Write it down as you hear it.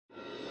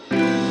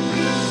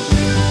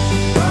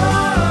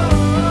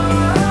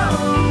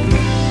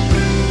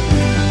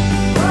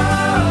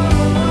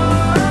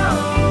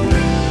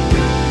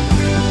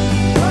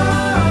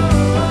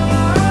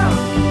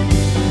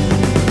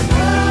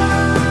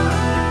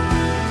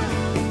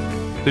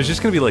There's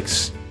just going to be like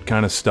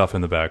kind of stuff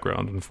in the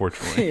background,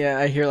 unfortunately. Yeah,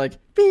 I hear like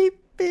beep,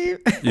 beep.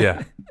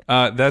 Yeah.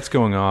 That's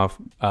going off.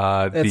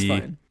 That's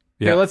fine.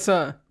 Yeah. Here, let's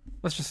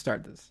just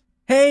start this.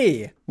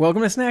 Hey,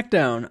 welcome to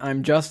Snackdown.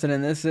 I'm Justin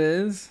and this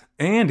is...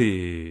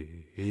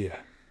 Andy. Yeah.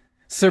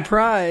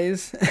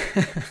 Surprise.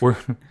 We're...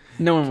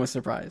 No one was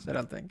surprised, I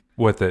don't think.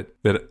 What, that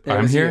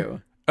I'm here?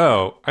 You.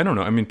 Oh, I don't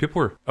know. I mean, people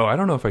were... Oh, I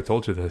don't know if I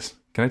told you this.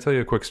 Can I tell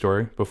you a quick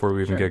story before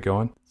we even get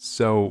going?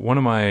 So one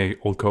of my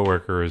old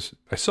coworkers,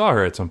 I saw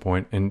her at some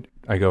point and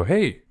I go,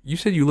 hey, you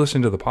said you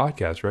listened to the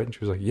podcast, right? And she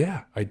was like,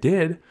 yeah, I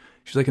did.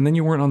 She's like, and then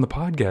you weren't on the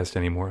podcast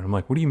anymore. And I'm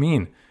like, what do you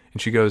mean?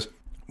 And she goes,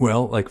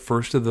 well, like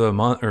first of the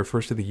month or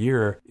first of the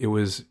year, it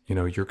was,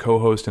 your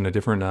co-host and a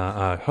different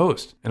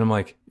host. And I'm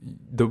like,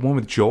 the one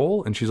with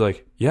Joel? And she's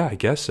like, yeah, I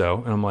guess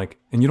so. And I'm like,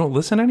 and you don't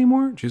listen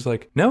anymore? And she's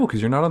like, no, because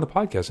you're not on the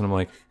podcast. And I'm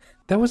like,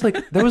 that was like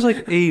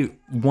a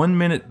 1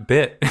 minute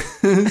bit.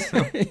 That's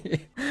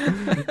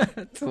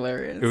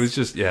hilarious. It was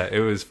just,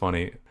 it was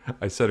funny.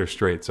 I set her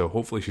straight, so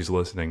hopefully she's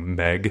listening,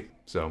 Meg.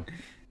 So,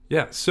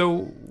 yeah.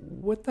 So,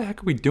 what the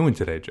heck are we doing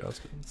today,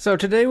 Justin? So,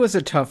 today was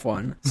a tough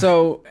one.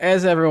 So,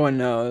 as everyone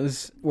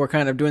knows, we're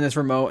kind of doing this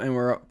remote and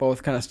we're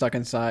both kind of stuck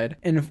inside.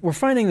 And we're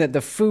finding that the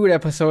food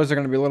episodes are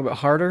going to be a little bit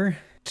harder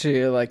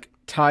to, like,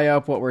 tie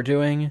up what we're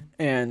doing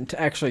and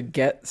to actually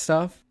get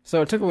stuff.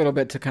 So it took a little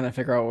bit to kind of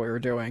figure out what we were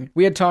doing.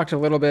 We had talked a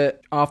little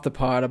bit off the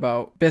pod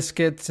about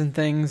biscuits and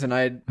things, and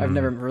I've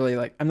never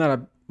really, I'm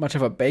not much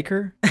of a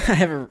baker.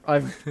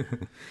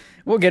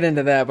 We'll get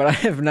into that, but I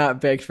have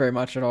not baked very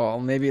much at all.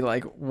 Maybe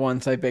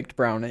once I baked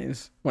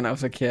brownies when I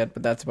was a kid,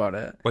 but that's about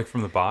it. Like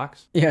from the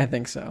box? Yeah, I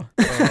think so.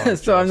 Oh,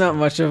 so I'm not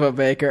much of a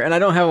baker, and I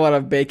don't have a lot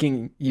of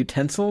baking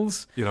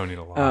utensils. You don't need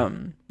a lot.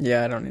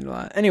 Yeah, I don't need a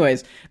lot.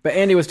 Anyways, but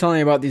Andy was telling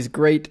me about these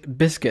great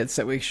biscuits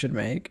that we should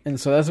make, and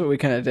so that's what we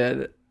kind of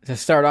did to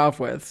start off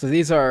with. So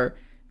these are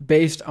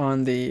based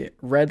on the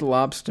Red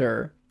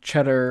Lobster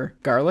cheddar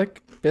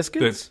garlic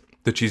biscuits.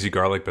 The cheesy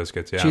garlic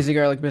biscuits, yeah. Cheesy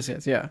garlic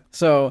biscuits, yeah.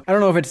 So I don't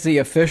know if it's the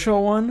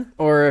official one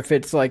or if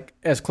it's like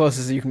as close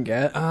as you can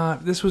get.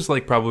 This was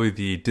like probably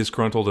the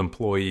disgruntled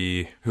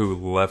employee who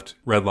left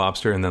Red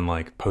Lobster and then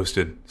like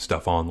posted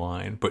stuff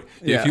online. But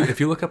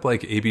if you look up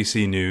like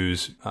ABC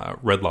News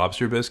Red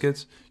Lobster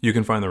biscuits, you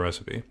can find the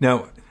recipe.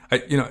 Now, I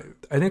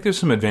think there's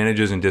some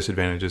advantages and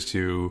disadvantages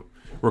to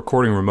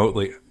recording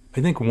remotely. I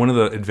think one of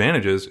the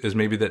advantages is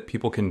maybe that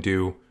people can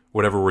do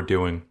whatever we're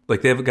doing.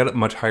 Like they've got a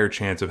much higher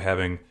chance of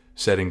having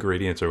set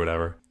ingredients or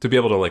whatever to be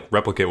able to like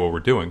replicate what we're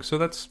doing. So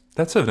that's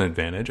an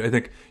advantage. I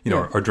think,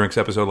 our drinks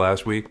episode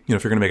last week,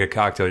 if you're going to make a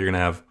cocktail, you're going to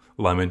have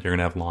lemon, you're going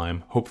to have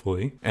lime,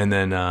 hopefully. And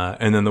then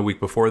the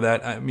week before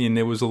that, I mean,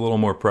 it was a little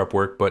more prep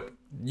work, but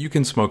you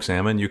can smoke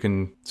salmon, you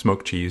can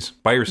smoke cheese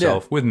by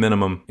yourself with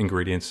minimum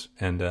ingredients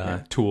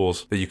and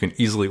tools that you can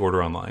easily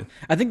order online.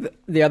 I think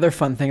the other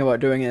fun thing about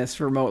doing this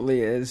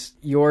remotely is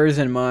yours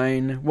and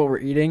mine, what we're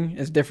eating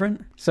is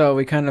different. So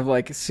we kind of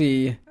like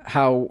see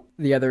how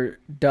the other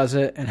does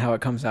it and how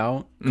it comes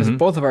out. Because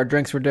both of our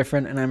drinks were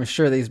different, and I'm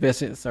sure these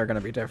biscuits are going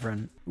to be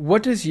different.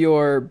 What does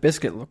your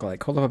biscuit look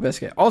like? Hold up a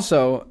biscuit.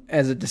 Also,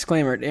 as a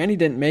disclaimer, Andy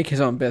didn't make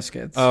his own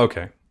biscuits. Oh,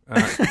 okay.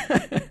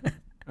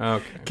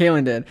 Okay.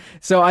 Kaylin did.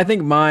 So I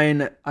think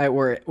mine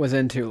was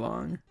in too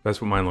long. That's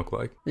what mine look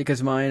like.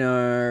 Because mine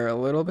are a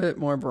little bit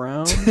more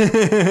brown. What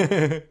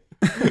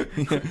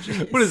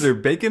is there,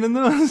 bacon in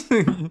those?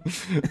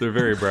 They're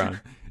very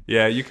brown.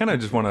 Yeah, you kind of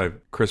just want to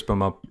crisp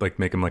them up, like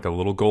make them like a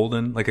little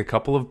golden, like a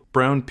couple of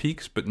brown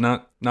peaks, but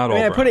not all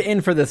brown. I put it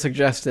in for the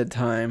suggested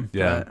time.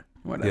 Yeah. But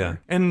whatever. Yeah.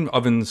 And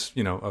ovens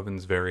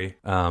vary.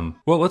 Well,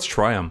 let's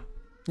try them.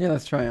 Yeah,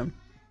 let's try them.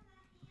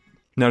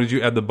 Now, did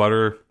you add the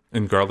butter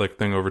and garlic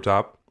thing over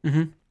top?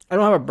 Mm-hmm. I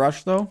don't have a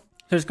brush, though. So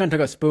I just kind of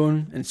took a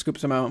spoon and scooped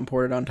some out and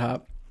poured it on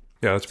top.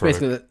 Yeah, that's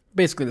perfect.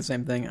 Basically the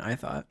same thing, I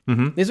thought.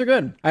 Mm-hmm. These are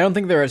good. I don't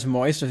think they're as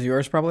moist as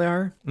yours probably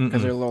are,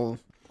 because they're a little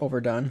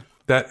overdone.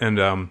 That and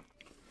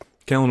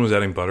Kaylin was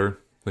adding butter,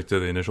 like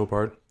to the initial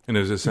part, and it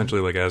was essentially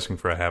like asking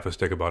for a half a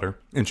stick of butter.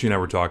 And she and I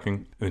were talking,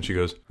 and then she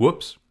goes,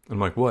 whoops. I'm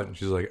like, what? And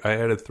she's like, I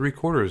added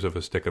 3/4 of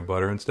a stick of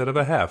butter instead of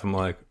a half. I'm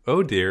like,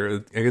 oh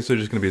dear, I guess they're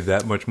just going to be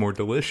that much more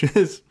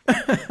delicious.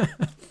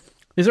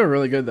 These are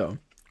really good, though.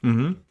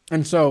 Mm-hmm.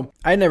 And so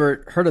I'd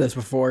never heard of this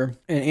before,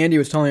 and Andy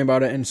was telling me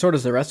about it, and so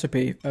does the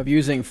recipe of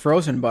using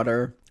frozen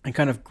butter and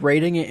kind of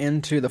grating it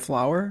into the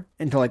flour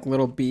into like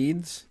little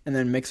beads and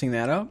then mixing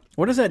that up.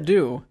 What does that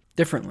do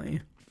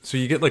differently? So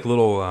you get like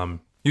little,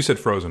 you said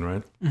frozen,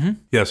 right? Mm-hmm.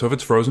 Yeah, so if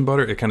it's frozen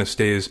butter, it kind of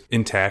stays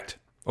intact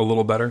a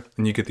little better,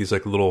 and you get these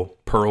like little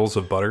pearls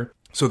of butter.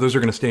 So those are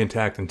going to stay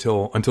intact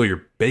until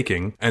you're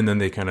baking, and then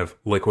they kind of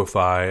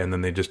liquefy, and then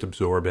they just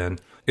absorb in.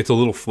 It's a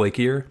little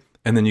flakier.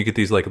 And then you get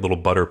these like little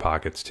butter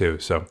pockets too.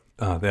 So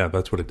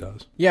that's what it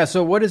does. Yeah,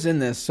 so what is in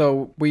this?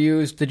 So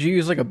did you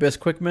use like a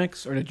Bisquick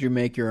mix or did you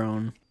make your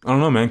own? I don't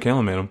know, man.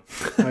 Kaylin made them.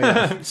 Oh,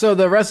 yeah. So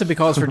the recipe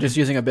calls for just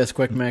using a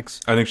Bisquick mix.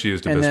 I think she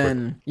used a Bisquick. And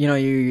then, you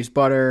use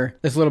butter.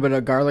 There's a little bit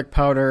of garlic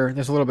powder.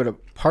 There's a little bit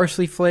of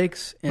parsley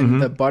flakes in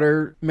the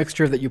butter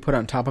mixture that you put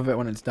on top of it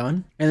when it's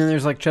done. And then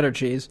there's like cheddar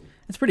cheese.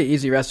 It's a pretty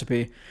easy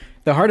recipe.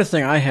 The hardest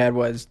thing I had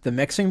was the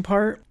mixing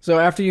part. So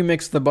after you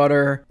mix the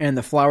butter and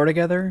the flour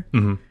together,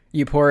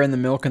 you pour in the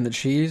milk and the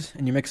cheese,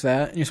 and you mix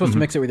that. And you're supposed to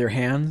mix it with your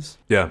hands.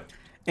 Yeah.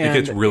 And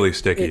it gets really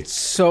sticky. It's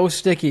so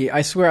sticky.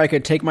 I swear I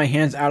could take my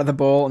hands out of the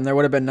bowl, and there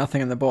would have been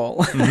nothing in the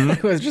bowl.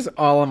 It was just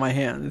all in my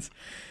hands.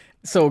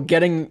 So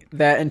getting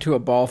that into a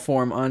ball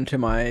form onto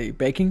my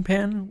baking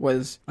pan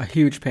was a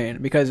huge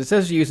pain, because it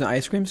says you use an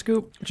ice cream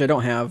scoop, which I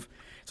don't have.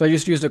 So I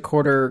just used a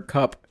 1/4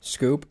 cup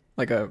scoop,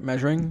 like a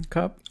measuring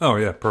cup. Oh,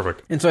 yeah,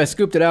 perfect. And so I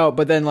scooped it out,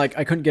 but then like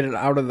I couldn't get it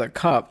out of the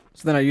cup.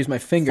 So then I used my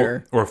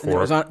finger. Or a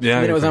fork. And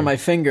it was on my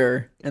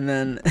finger, and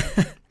then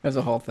it was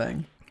a whole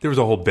thing. There was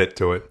a whole bit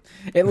to it.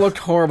 It looked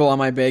horrible on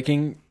my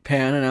baking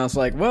pan, and I was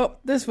like, well,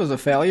 this was a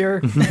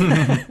failure.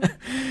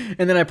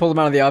 And then I pulled them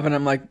out of the oven, and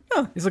I'm like,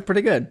 oh, these look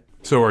pretty good.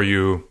 So are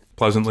you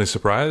pleasantly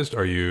surprised?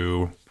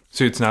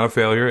 See, it's not a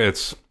failure. I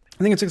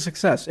think it's a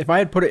success. If I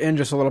had put it in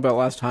just a little bit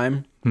last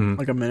time,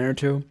 like a minute or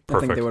two, I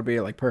think they would be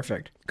like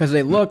perfect. Because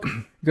they look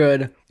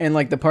good, and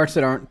like the parts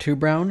that aren't too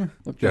brown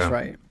look just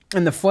right.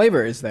 And the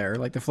flavor is there.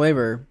 Like the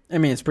flavor, I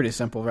mean, it's a pretty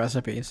simple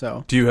recipe.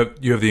 So do you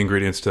have the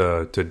ingredients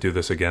to do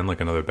this again, like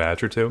another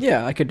batch or two?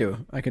 Yeah, I could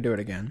do it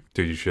again.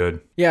 Dude, you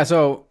should. Yeah,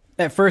 so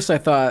at first I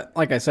thought,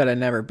 like I said, I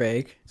never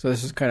bake. So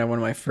this is kind of one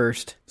of my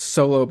first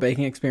solo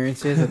baking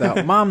experiences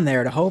without Mom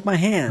there to hold my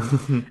hand.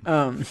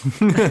 Mom's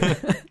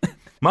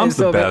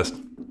the best.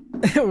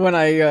 When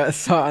I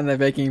saw it on the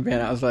baking pan,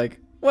 I was like,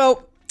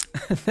 well,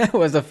 that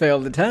was a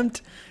failed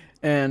attempt.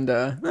 And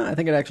no, I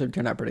think it actually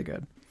turned out pretty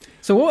good.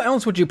 So what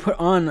else would you put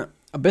on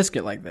a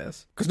biscuit like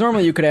this? Because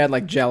normally you could add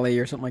like jelly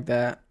or something like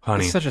that.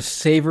 Honey. It's such a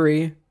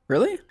savory...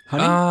 Really?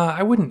 Honey?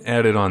 I wouldn't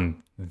add it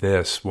on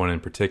this one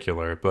in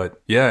particular.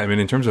 But yeah, I mean,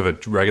 in terms of a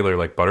regular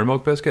like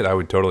buttermilk biscuit, I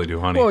would totally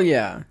do honey. Well,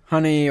 yeah.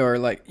 Honey, or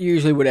like you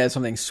usually would add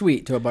something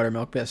sweet to a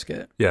buttermilk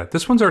biscuit. Yeah,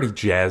 this one's already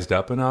jazzed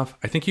up enough.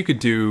 I think you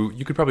could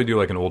probably do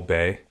like an Old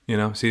Bay,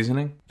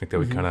 seasoning. I think that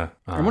would kind of...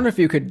 I wonder if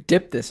you could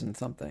dip this in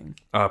something.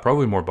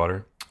 Probably more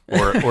butter.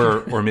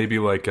 Or maybe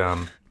like...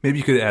 maybe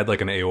you could add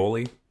like an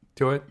aioli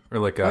to it, or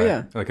like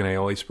like an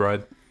aioli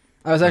spread.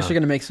 I was actually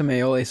going to make some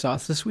aioli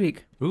sauce this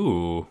week.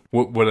 Ooh,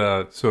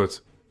 what? So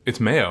it's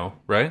mayo,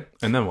 right?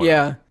 And then what?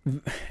 Yeah.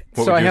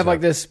 So I have like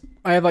this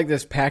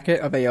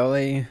packet of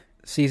aioli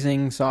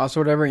seasoning sauce or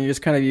whatever, and you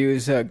just kind of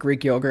use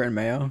Greek yogurt and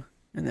mayo,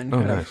 and then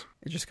it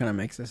just kind of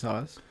makes the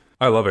sauce.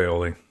 I love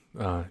aioli.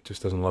 It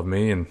just doesn't love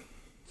me,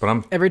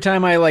 but every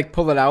time I like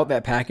pull it out,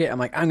 that packet, I'm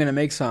like, I'm going to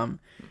make some.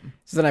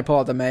 So then I pull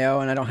out the mayo,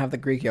 and I don't have the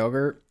Greek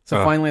yogurt.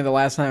 So finally, the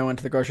last time I went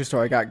to the grocery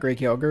store, I got Greek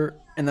yogurt,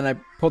 and then I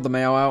pulled the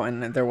mayo out,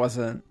 and there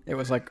wasn't. It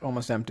was like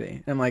almost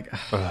empty. And I'm like,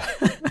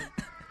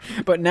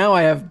 but now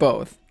I have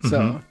both,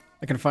 so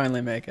I can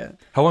finally make it.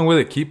 How long will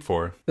it keep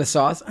for? The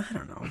sauce? I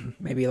don't know.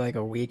 Maybe like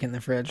a week in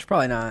the fridge.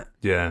 Probably not.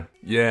 Yeah.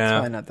 It's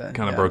probably not that.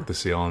 Kind of broke the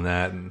seal on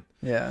that, and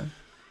yeah.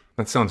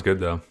 That sounds good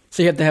though.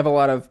 So you have to have a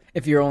lot of.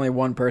 If you're only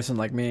one person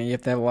like me, you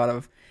have to have a lot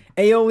of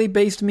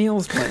aioli-based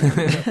meals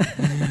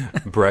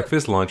planned.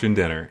 Breakfast, lunch, and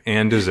dinner,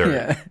 and dessert.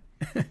 Yeah.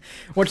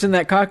 What's in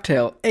that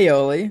cocktail?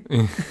 Aioli.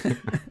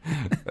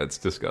 That's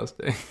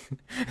disgusting.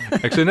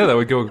 Actually, no, that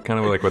would go kind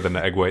of like with an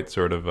egg white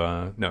sort of.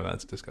 No,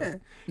 that's disgusting.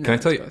 Can I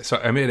tell you? So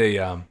I made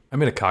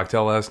a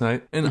cocktail last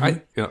night, and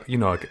I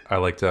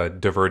like to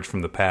diverge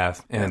from the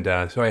path, and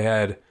so I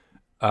had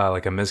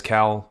like a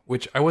mezcal,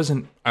 which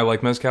I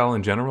like mezcal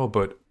in general,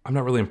 but I'm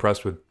not really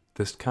impressed with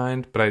this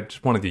kind. But I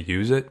just wanted to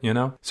use it,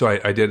 So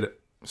I did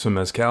some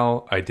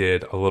mezcal, I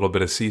did a little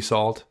bit of sea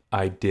salt,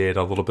 I did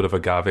a little bit of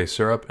agave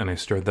syrup, and I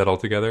stirred that all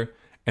together.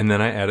 And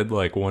then I added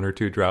like 1 or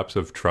 2 drops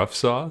of truff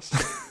sauce.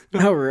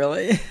 Oh,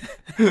 really?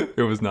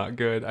 It was not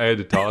good. I had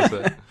to toss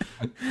it.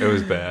 It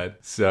was bad.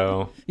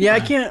 So yeah, I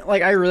can't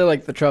I really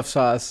like the truff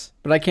sauce,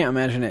 but I can't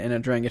imagine it in a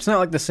drink. It's not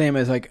like the same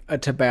as like a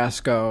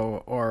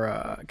Tabasco or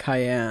a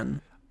Cayenne.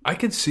 I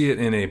could see it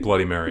in a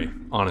Bloody Mary,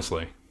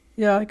 honestly.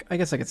 Yeah, I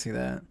guess I could see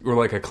that. Or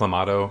like a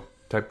Clamato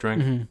type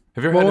drink. Mm-hmm.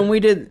 Have you ever had when we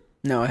did...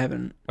 No, I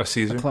haven't. A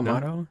Caesar? A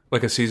Clamato? No?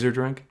 Like a Caesar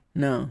drink?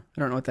 No,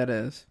 I don't know what that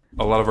is.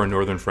 A lot of our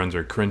northern friends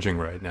are cringing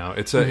right now.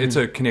 It's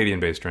a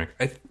Canadian-based drink.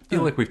 I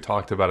feel like we've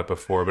talked about it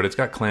before, but it's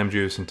got clam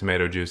juice and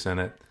tomato juice in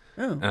it.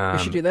 Oh, we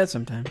should do that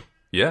sometime.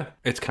 Yeah,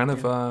 it's kind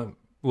of a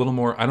little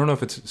more... I don't know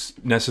if it's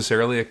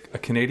necessarily a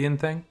Canadian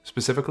thing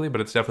specifically,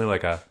 but it's definitely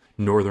like a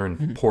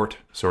northern port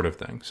sort of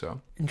thing.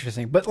 So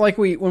interesting. But like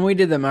when we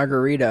did the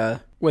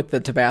margarita with the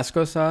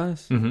Tabasco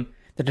sauce...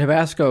 The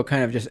Tabasco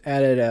kind of just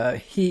added a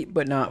heat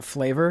but not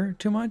flavor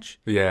too much.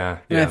 Yeah.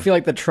 And I feel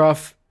like the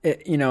truff,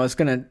 is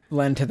going to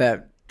lend to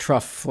that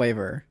truff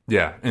flavor.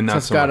 Yeah, and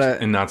not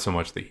so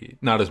much the heat.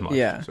 Not as much,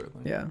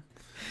 certainly.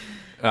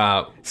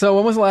 Yeah. So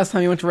when was the last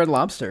time you went to Red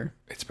Lobster?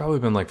 It's probably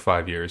been like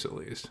 5 years at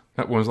least.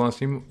 When was the last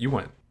time you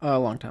went? A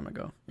long time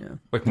ago, yeah.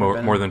 Like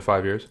more than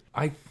 5 years?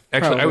 I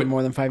would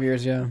more than 5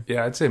 years, yeah.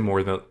 Yeah, I'd say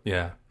more than,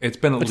 yeah. It's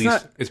been at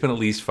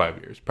least 5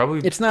 years. Probably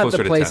it's not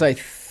the place 10. I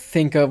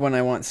think of when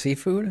I want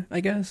seafood, I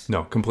guess.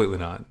 No, completely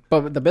not.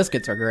 But the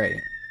biscuits are great.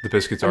 The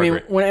biscuits are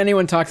great. When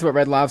anyone talks about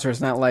Red Lobster, it's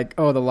not like,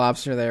 oh, the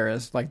lobster there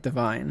is like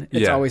divine.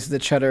 It's always the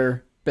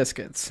cheddar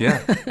biscuits.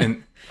 Yeah.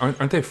 And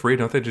aren't they free?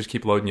 Don't they just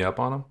keep loading you up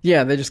on them?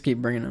 Yeah, they just keep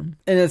bringing them.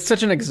 And it's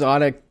such an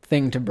exotic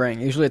thing to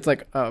bring. Usually it's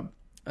like a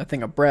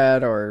thing of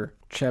bread or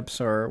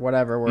chips or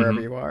whatever, wherever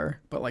you are.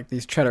 But like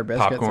these cheddar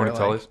biscuits Popcorn are at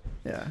like, Tully's?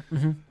 yeah.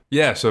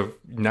 Yeah, so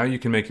now you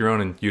can make your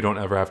own and you don't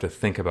ever have to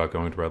think about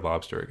going to Red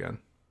Lobster again.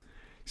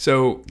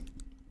 So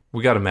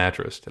we got a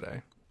mattress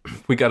today.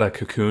 We got a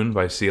Cocoon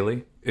by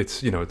Sealy.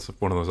 It's, it's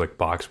one of those like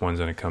box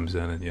ones and it comes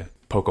in and you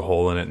poke a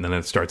hole in it and then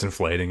it starts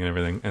inflating and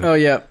everything. And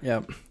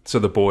yeah. so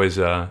the boys,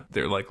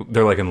 they're like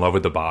in love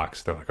with the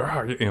box. They're like,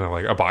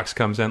 like a box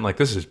comes in. Like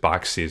this is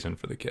box season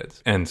for the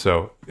kids. And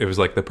so it was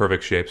like the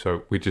perfect shape.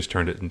 So we just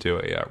turned it into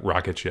a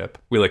rocket ship.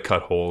 We like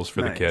cut holes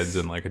for the kids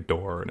and like a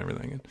door and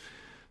everything.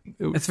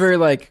 And it's very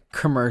like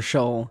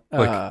commercial.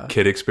 Like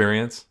kid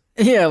experience.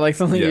 Yeah, like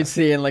something you'd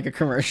see in like a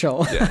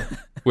commercial. Yeah.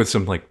 With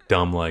some like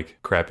dumb, like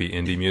crappy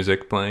indie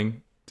music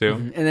playing too.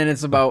 And then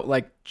it's about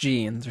like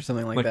jeans or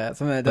something like that.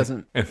 Something that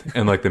doesn't...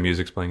 And like the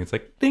music's playing. It's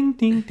like ding,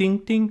 ding, ding,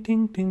 ding,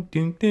 ding, ding,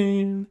 ding,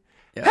 ding.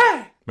 Yeah.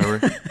 Hey!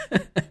 Remember?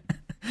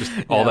 Just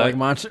all that.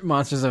 Like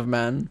Monsters of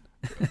Men.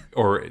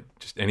 Or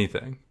just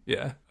anything.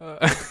 Yeah.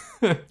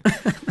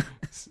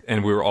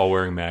 And we were all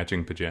wearing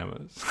matching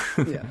pajamas.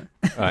 Yeah.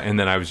 And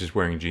then I was just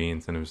wearing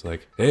jeans. And it was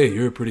like, hey,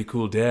 you're a pretty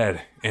cool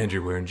dad. And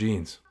you're wearing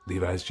jeans.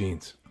 Levi's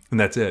jeans. And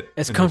that's it.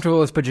 As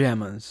comfortable as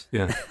pajamas.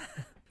 Yeah.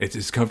 It's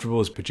as comfortable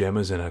as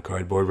pajamas and a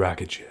cardboard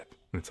rocket ship.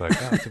 And it's like,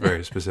 it's a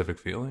very specific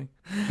feeling.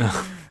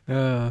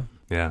 Yeah.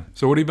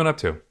 So what have you been up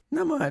to?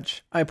 Not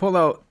much. I pulled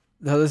out...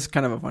 Oh, this is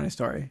kind of a funny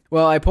story.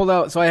 Well, I pulled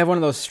out... So I have one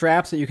of those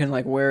straps that you can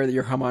like wear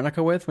your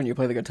harmonica with when you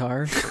play the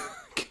guitar.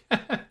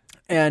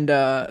 And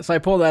so I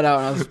pulled that out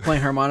and I was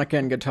playing harmonica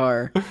and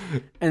guitar.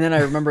 And then I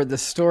remembered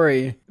this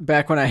story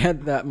back when I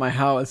had that in my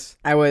house.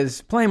 I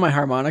was playing my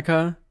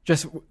harmonica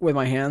just with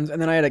my hands,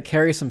 and then I had to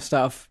carry some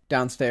stuff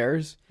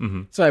downstairs.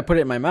 Mm-hmm. So I put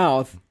it in my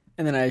mouth,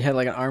 and then I had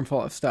like an armful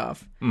of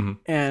stuff. Mm-hmm.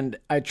 And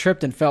I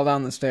tripped and fell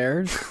down the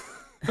stairs.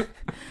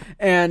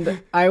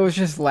 And I was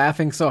just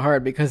laughing so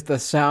hard because the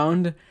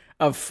sound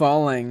of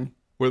falling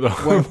with the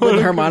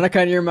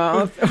harmonica in your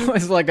mouth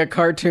was like a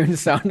cartoon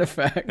sound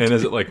effect. And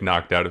as it like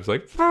knocked out, it was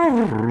like...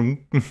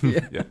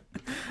 yeah.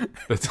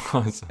 That's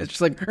awesome. It's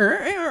just like...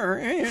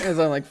 as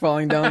I'm like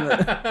falling down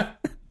the...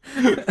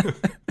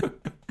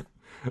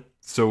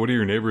 So what do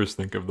your neighbors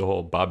think of the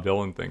whole Bob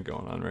Dylan thing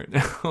going on right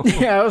now?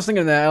 Yeah, I was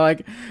thinking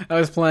that. I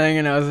was playing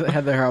and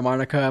had the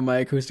harmonica and my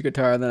acoustic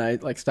guitar, and then I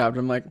like stopped.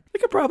 I'm like, they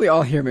could probably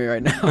all hear me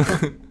right now.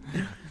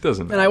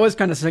 Doesn't matter. And I was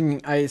kind of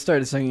singing. I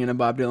started singing in a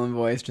Bob Dylan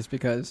voice just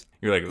because.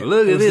 You're like,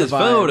 look at this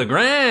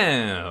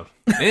photograph.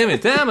 Every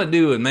time I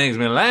do it makes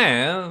me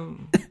laugh.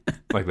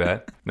 Like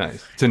that.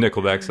 Nice. To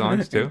Nickelback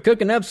songs too.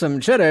 Cooking up some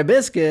cheddar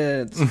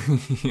biscuits.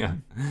 Yeah.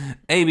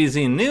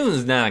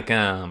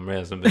 ABCnews.com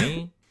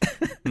recipe.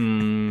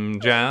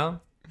 Child?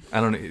 I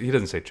don't know. He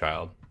doesn't say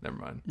child. Never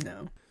mind.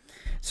 No.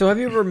 So have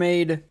you ever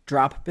made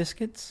drop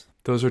biscuits?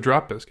 Those are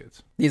drop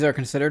biscuits. These are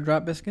considered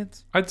drop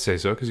biscuits? I'd say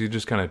so because you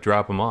just kind of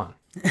drop them on.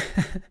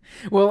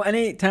 Well,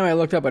 any time I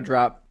looked up a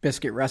drop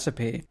biscuit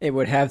recipe, it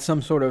would have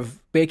some sort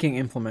of baking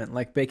implement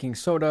like baking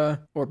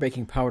soda or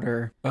baking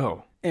powder.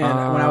 Oh. And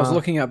when I was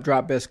looking up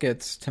drop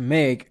biscuits to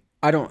make,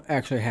 I don't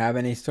actually have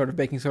any sort of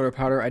baking soda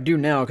powder. I do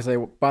now because I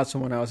bought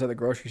some when I was at the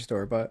grocery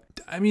store, but...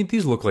 I mean,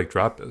 these look like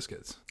drop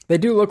biscuits. They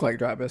do look like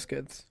drop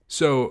biscuits.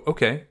 So,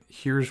 okay,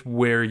 here's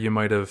where you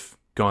might have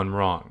gone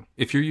wrong.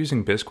 If you're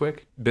using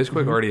Bisquick,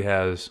 already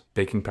has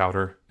baking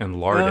powder and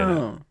lard in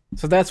it.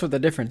 So that's what the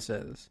difference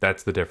is.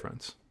 That's the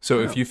difference. So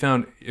if you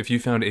found a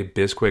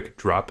Bisquick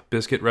drop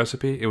biscuit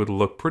recipe, it would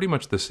look pretty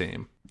much the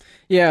same.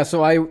 Yeah,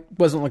 so I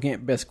wasn't looking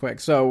at Bisquick.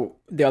 So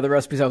the other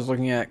recipes I was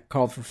looking at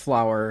called for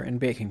flour and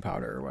baking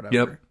powder or whatever.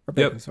 Yep. Or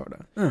baking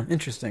soda. Oh,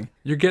 interesting.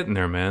 You're getting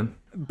there, man.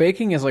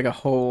 Baking is like a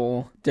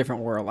whole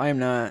different world. I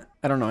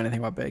don't know anything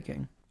about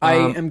baking. I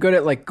am good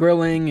at like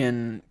grilling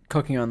and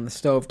cooking on the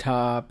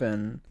stovetop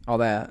and all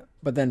that.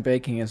 But then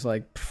baking is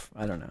like,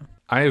 I don't know.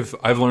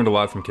 I've learned a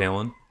lot from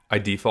Kaylin. I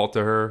default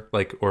to her,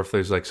 like, or if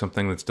there's like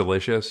something that's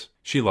delicious.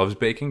 She loves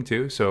baking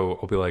too, so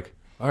I'll be like,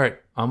 all right,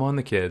 I'm on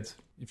the kids.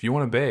 If you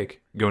want to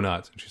bake, go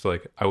nuts. And she's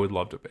like, I would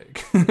love to bake.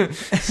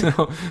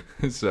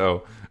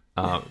 So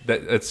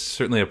that's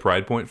certainly a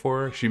pride point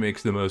for her. She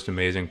makes the most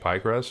amazing pie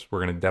crust. We're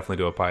going to definitely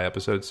do a pie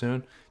episode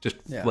soon. Just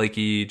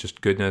flaky,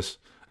 just goodness.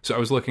 So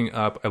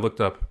I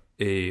looked up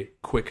a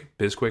quick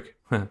Bisquick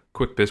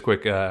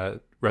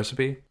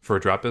recipe for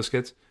drop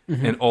biscuits,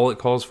 and all it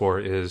calls for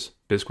is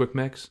Bisquick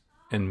mix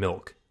and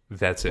milk.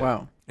 That's it.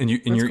 Wow. And you're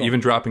cool. Even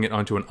dropping it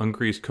onto an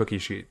ungreased cookie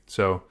sheet.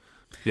 So,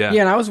 yeah.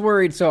 Yeah, and I was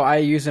worried. So I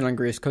use an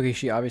ungreased cookie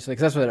sheet, obviously,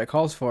 because that's what it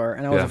calls for.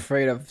 And I was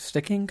afraid of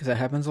sticking because that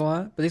happens a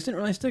lot. But these didn't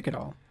really stick at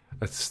all.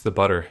 That's the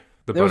butter.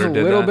 There was a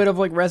little bit of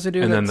like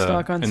residue that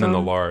stuck on some. And then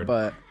the lard.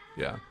 But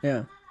yeah.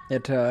 They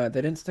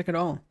didn't stick at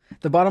all.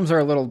 The bottoms are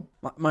a little.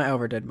 I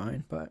overdid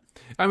mine, but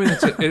I mean,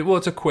 it's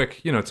a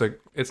quick.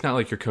 It's not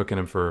like you're cooking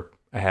them for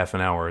a half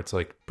an hour. It's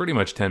like pretty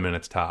much 10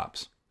 minutes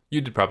tops.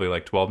 You did probably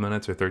like 12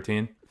 minutes or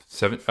 13.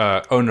 No.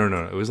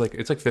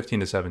 It's like 15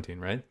 to 17,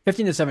 right?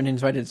 15 to 17,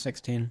 so I did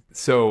 16.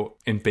 So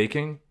in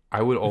baking,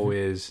 I would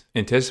always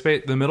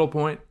anticipate the middle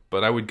point,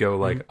 but I would go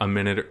like a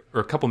minute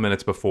or a couple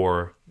minutes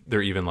before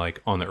they're even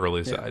like on the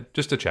early side,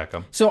 just to check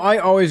them. So I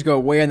always go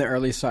way on the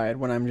early side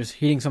when I'm just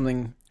heating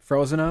something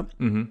frozen up.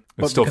 Mm-hmm.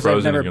 But It's still because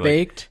frozen. I've never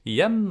baked. Like,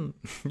 yum.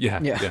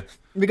 Yeah.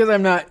 Because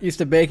I'm not used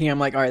to baking, I'm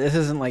like, all right, this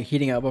isn't like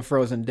heating up a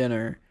frozen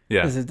dinner.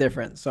 Yeah. This is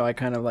different. So I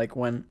kind of like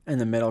went in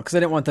the middle because I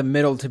didn't want the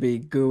middle to be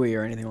gooey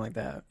or anything like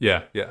that.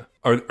 Yeah.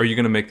 Are you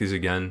going to make these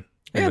again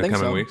in the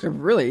coming weeks? They're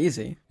really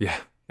easy. Yeah.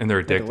 And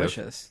they're addictive. They're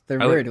delicious. They're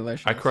very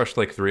delicious. I crushed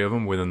like 3 of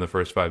them within the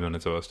first 5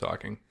 minutes of us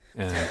talking.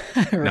 And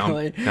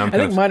really? now I'm I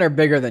think mine are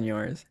bigger than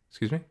yours.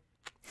 Excuse me?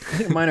 I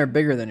think mine are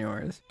bigger than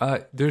yours.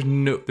 There's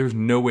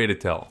no way to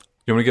tell.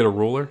 You want to get a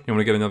ruler? You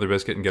want to get another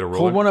biscuit and get a ruler?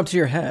 Hold one up to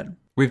your head.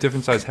 We have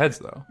different size heads,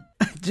 though.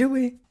 Do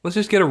we? Let's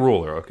just get a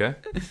ruler, okay?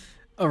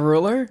 A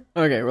ruler?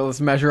 Okay, well, let's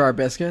measure our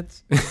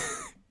biscuits.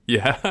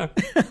 Yeah.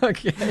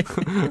 Okay.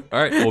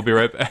 All right, we'll be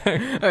right back. All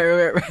right,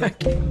 we'll be right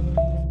back.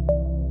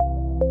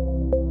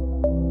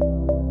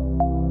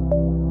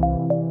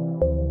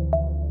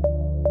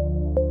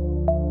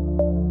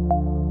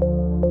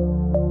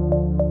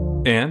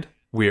 And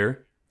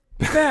we're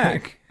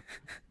back.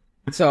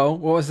 So,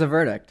 what was the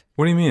verdict?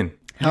 What do you mean?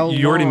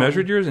 You already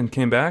measured yours and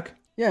came back?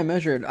 Yeah, I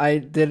measured. I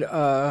did 3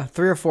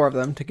 or 4 of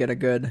them to get a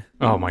good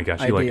Oh my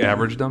gosh, you like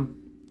averaged them?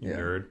 Yeah.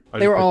 Nerd.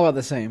 They were all about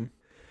the same.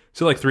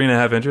 So like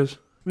 3.5 inches?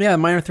 Yeah,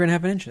 mine are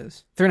 3.5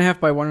 inches.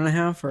 3.5 by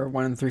 1.5 or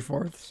 1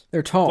 3/4.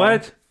 They're tall.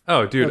 What?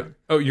 Oh, dude.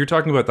 Oh, you're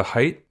talking about the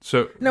height?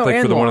 So No, like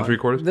and for the long. 1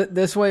 3/4?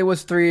 This way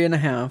was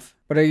 3.5.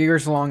 But are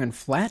yours long and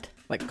flat?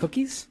 Like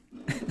cookies?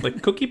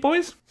 Like cookie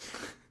boys?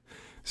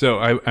 So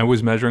I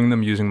was measuring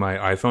them using my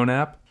iPhone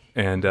app.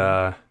 And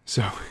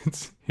so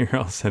it's here,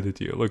 I'll send it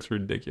to you. It looks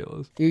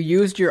ridiculous. You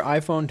used your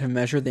iPhone to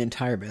measure the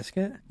entire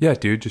biscuit? Yeah,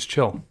 dude, just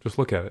chill. Just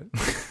look at it.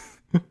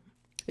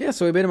 Yeah,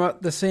 so we made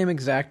about the same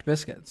exact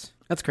biscuits.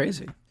 That's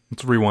crazy.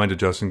 Let's rewind to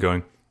Justin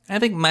going, I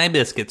think my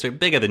biscuits are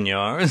bigger than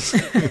yours. I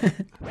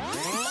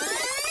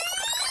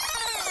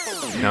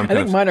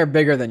think mine are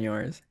bigger than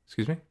yours.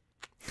 Excuse me?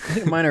 I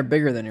think mine are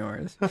bigger than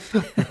yours.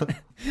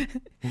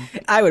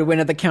 I would win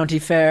at the county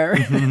fair.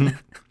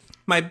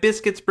 My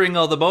biscuits bring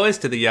all the boys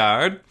to the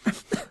yard.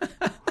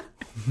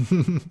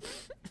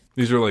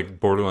 These are like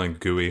borderline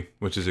gooey,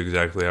 which is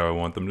exactly how I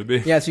want them to be.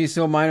 Yeah, so you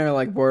still mine are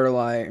like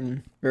borderline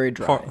and very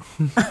dry.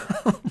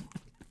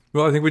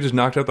 Well, I think we just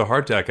knocked out the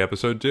hardtack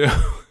episode too.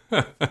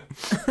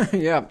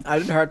 Yeah, I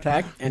did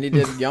hardtack and he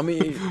did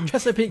yummy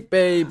Chesapeake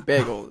Bay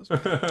bagels.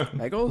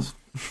 Bagels?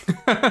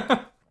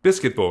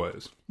 Biscuit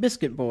Boys.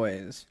 Biscuit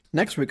Boys.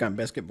 Next week on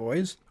Biscuit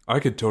Boys. I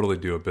could totally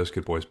do a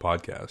Biscuit Boys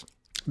podcast.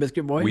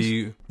 Biscuit Boys?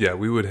 We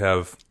would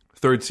have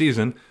 3rd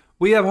season.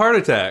 We have heart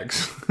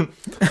attacks.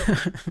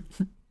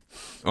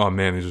 Oh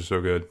man, these are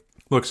so good.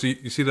 Look, see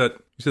you see that?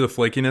 You see the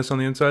flakiness on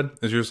the inside?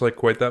 Is yours like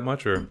quite that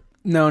much, or?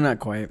 No, not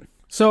quite.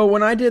 So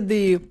when I did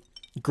the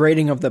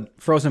grating of the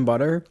frozen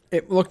butter,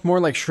 it looked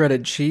more like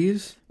shredded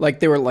cheese.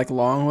 Like they were like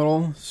long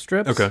little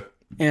strips. Okay.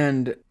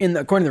 And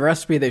according to the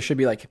recipe, they should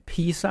be like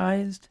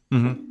pea-sized.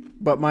 Mm-hmm.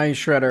 But my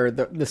shredder,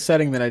 the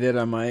setting that I did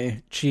on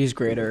my cheese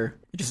grater,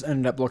 it just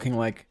ended up looking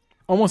like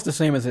almost the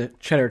same as the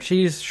cheddar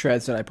cheese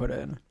shreds that I put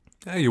in.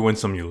 Yeah, you win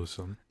some, you lose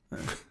some.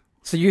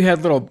 So you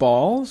had little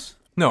balls?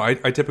 No, I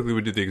typically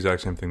would do the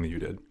exact same thing that you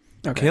did.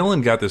 Okay.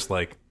 Kaylin got this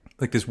like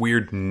this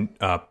weird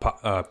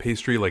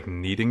pastry like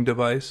kneading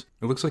device.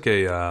 It looks like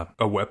a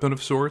weapon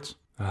of sorts.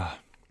 It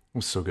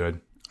was so good.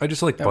 I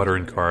just like butter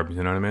and carbs.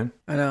 You know what I mean?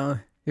 I know.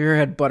 You ever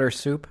had butter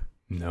soup?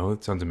 No,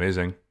 that sounds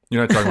amazing.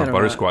 You're not talking about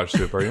buttersquash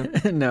soup, are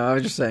you? No, I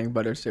was just saying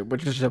butter soup,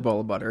 which is just a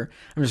bowl of butter.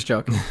 I'm just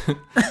joking.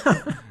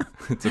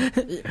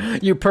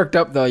 You perked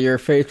up though. Your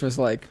face was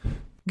like,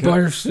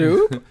 butter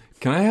soup?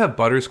 Can I have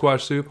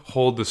buttersquash soup?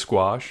 Hold the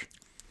squash.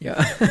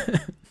 Yeah.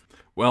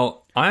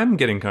 Well, I'm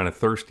getting kind of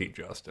thirsty,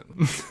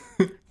 Justin.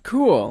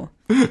 Cool.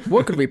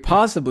 What could we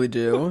possibly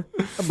do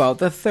about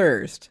the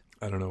thirst?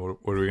 I don't know.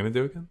 What are we going to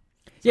do again?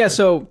 Yeah,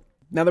 so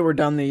now that we're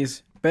done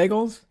these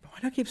bagels, why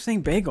do I keep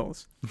saying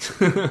bagels?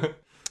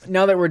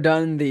 Now that we're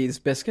done these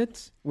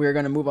biscuits, we're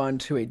going to move on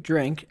to a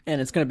drink,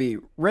 and it's going to be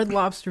Red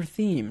Lobster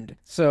themed.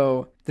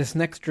 So this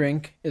next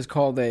drink is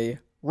called a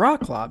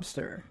Rock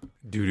Lobster.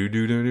 Do do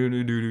do do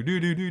do do do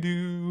do do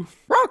do.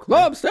 Rock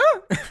Lobster!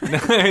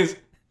 Nice.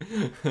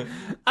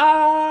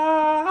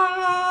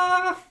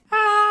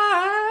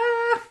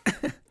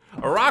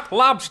 Rock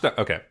Lobster.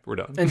 Okay, we're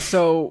done. And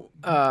so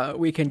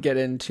we can get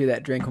into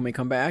that drink when we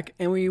come back,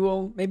 and we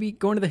will maybe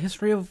go into the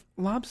history of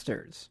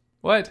lobsters.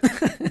 What?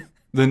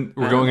 Then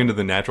we're going into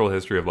the natural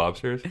history of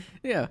lobsters?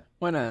 Yeah,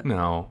 why not?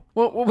 No.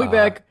 Well, we'll be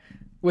back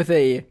with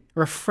a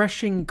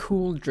refreshing,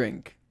 cool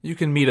drink. You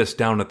can meet us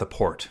down at the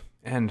port,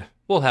 and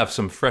we'll have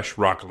some fresh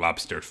rock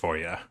lobsters for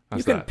you.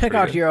 You can pick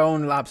out your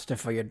own lobster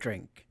for your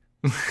drink.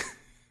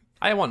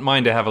 I want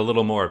mine to have a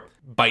little more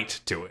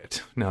bite to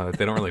it. No,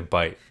 they don't really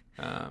bite.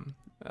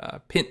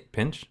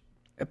 Pinch?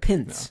 A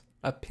pince.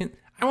 No, a pin.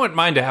 I want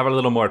mine to have a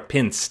little more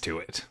pince to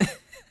it.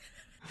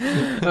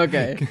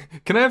 Okay.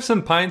 Can I have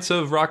some pints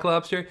of Rock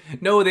Lobster?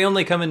 No, they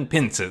only come in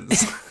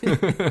pincers.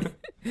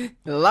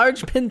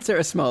 Large pints or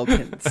a small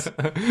pints?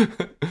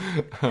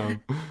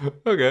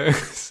 Okay.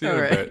 See you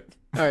in a bit.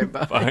 All right,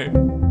 bye. Bye.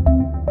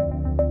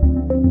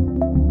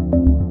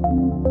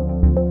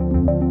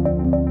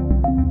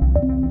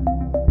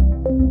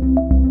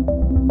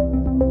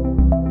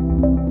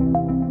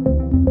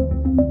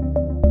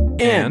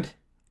 And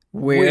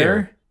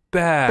we're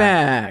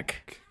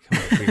back. Come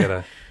on, we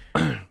gotta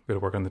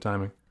work on the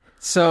timing.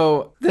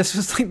 So this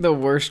was like the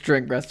worst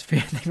drink recipe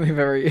I think we've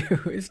ever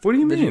used. What do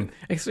you Did mean? you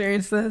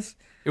experience this?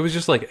 It was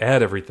just like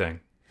add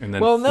everything and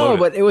then Well, no, float it.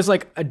 but it was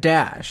like a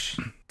dash.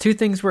 Two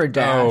things were a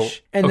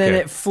dash, and then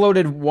it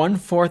floated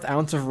 1/4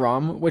 ounce of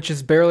rum, which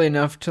is barely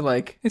enough to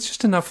like. It's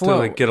just enough to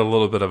like get a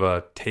little bit of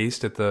a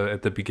taste at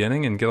the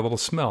beginning and get a little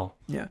smell.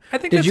 Yeah, I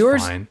think did that's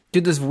yours fine.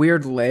 do this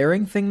weird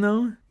layering thing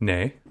though?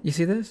 Nay. You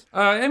see this?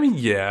 I mean,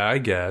 yeah, I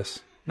guess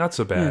not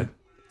so bad.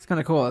 It's kind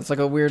of cool. It's like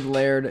a weird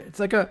layered. It's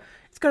got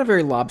a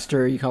very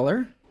lobstery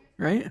color,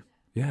 right?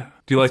 Yeah.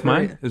 Do you like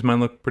mine? Does mine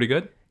look pretty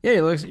good? Yeah,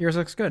 yours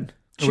looks good.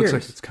 It looks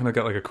like it's kind of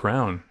got like a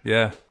crown.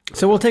 Yeah.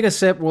 So we'll take a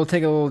sip. We'll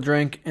take a little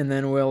drink, and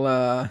then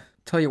we'll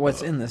tell you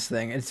what's in this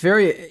thing. It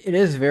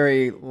is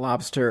very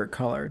lobster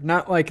colored,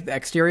 not like the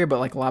exterior, but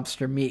like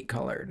lobster meat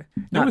colored,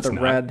 not the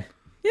red.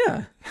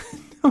 Yeah.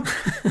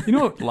 You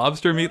know what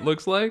lobster meat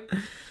looks like?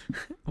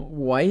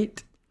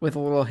 White with a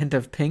little hint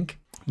of pink.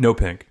 No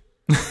pink.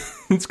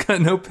 It's got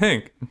no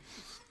pink.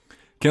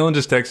 Kellen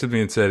just texted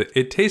me and said,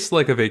 it tastes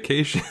like a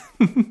vacation.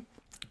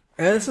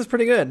 This is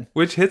pretty good.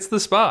 Which hits the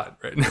spot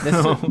right now.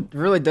 This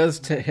really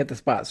does hit the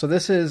spot. So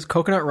this is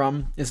coconut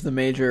rum is the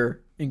major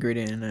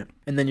ingredient in it.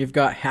 And then you've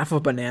got half a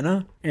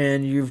banana,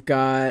 and you've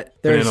got...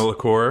 Banana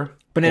liqueur.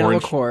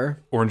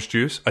 Orange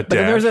juice. But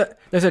then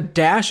there's a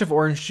dash of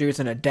orange juice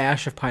and a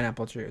dash of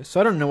pineapple juice. So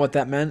I don't know what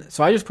that meant.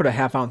 So I just put a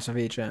half ounce of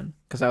each in,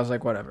 because I was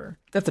like, whatever.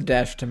 That's a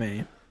dash to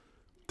me.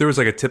 There was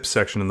like a tip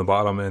section in the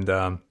bottom, and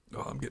I'm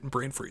getting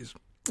brain freeze.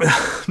 No.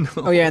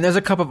 Oh yeah, and there's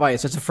a cup of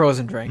ice. It's a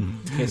frozen drink,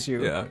 in case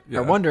you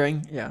are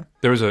wondering. Yeah.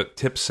 There was a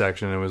tip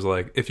section, and it was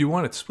like, if you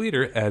want it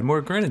sweeter, add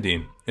more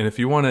grenadine, and if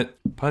you want it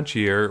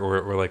punchier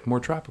or like more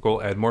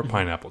tropical, add more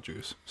pineapple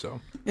juice.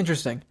 So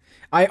interesting.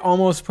 I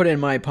almost put in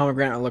my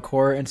pomegranate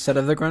liqueur instead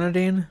of the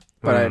grenadine,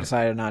 but I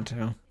decided not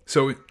to.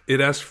 So it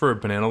asked for a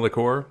banana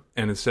liqueur,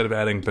 and instead of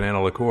adding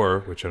banana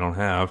liqueur, which I don't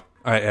have,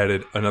 I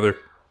added another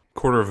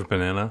quarter of a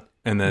banana,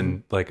 and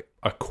then like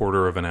a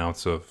quarter of an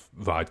ounce of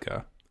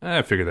vodka.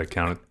 I figured that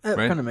counted. That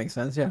right? kind of makes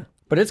sense, yeah.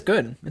 But it's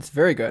good. It's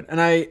very good.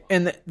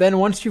 And then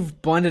once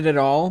you've blended it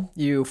all,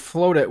 you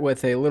float it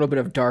with a little bit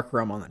of dark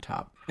rum on the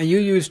top. And you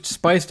used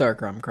spiced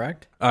dark rum,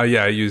 correct?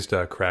 Yeah, I used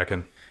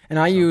Kraken. And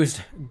I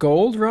used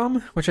gold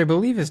rum, which I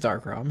believe is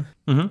dark rum.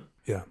 Mm-hmm.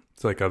 Yeah,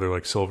 it's like either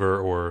like silver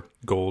or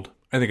gold.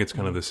 I think it's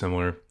kind of the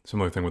similar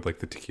thing with like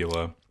the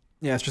tequila.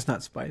 Yeah, it's just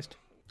not spiced.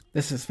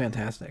 This is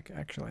fantastic,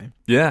 actually.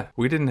 Yeah,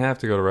 we didn't have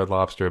to go to Red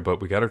Lobster,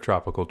 but we got our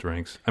tropical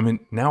drinks. I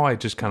mean, now I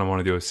just kind of want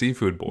to do a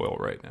seafood boil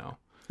right now.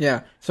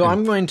 Yeah, so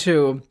I'm going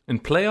to...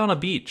 And play on a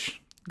beach.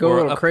 Go a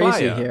little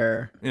crazy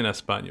here. In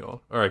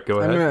Espanol. All right, go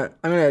ahead.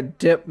 I'm gonna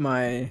dip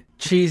my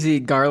cheesy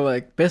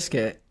garlic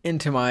biscuit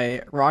into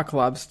my Rock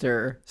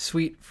Lobster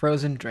sweet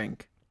frozen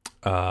drink.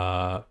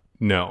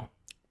 No.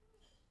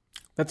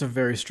 That's a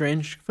very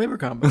strange flavor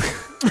combo.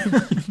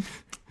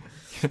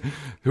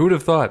 Who would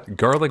have thought?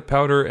 Garlic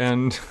powder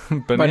and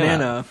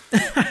banana.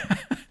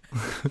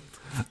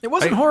 It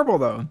wasn't horrible,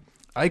 though.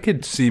 I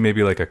could see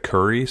maybe like a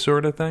curry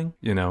sort of thing,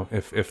 you know,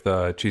 if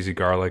the cheesy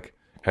garlic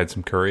had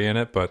some curry in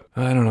it, but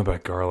I don't know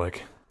about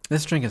garlic.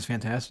 This drink is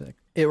fantastic.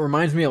 It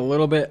reminds me a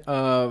little bit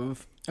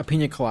of a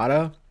pina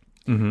colada,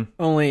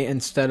 only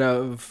instead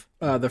of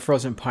the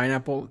frozen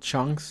pineapple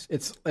chunks,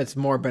 it's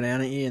more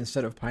banana-y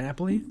instead of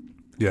pineapple-y.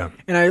 Yeah.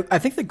 And I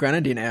think the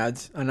grenadine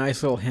adds a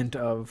nice little hint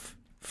of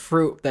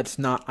fruit that's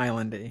not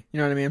islandy. You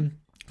know what I mean?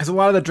 Because a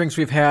lot of the drinks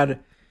we've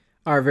had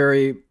are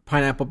very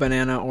pineapple,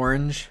 banana,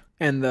 orange,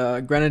 and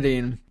the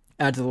grenadine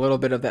adds a little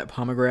bit of that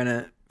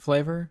pomegranate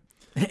flavor.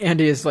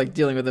 Andy is like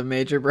dealing with a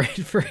major brain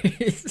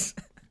freeze.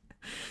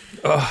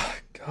 Oh,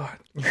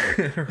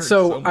 God.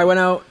 So I went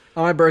out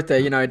on my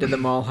birthday, I did the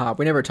mall hop.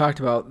 We never talked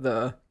about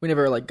we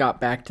never like got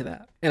back to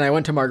that. And I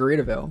went to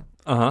Margaritaville.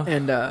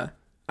 And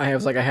I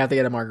was like, I have to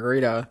get a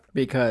margarita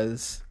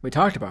because we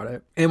talked about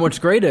it. And what's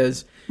great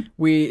is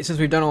since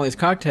we've done all these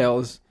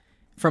cocktails,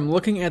 from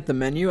looking at the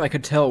menu, I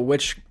could tell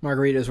which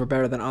margaritas were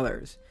better than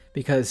others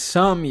because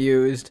some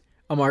used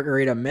a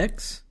margarita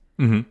mix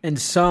and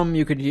some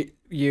you could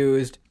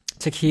use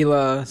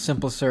tequila,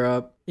 simple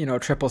syrup,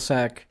 triple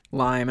sec,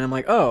 lime. And I'm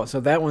like, oh, so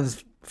that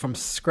one's from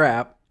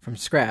scratch. from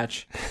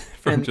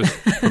table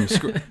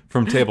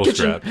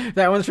scrap.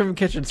 That one's from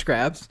kitchen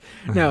scraps.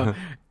 No.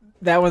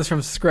 That one's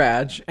from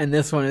scratch, and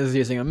this one is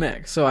using a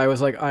mix. So I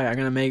was like, all right, I'm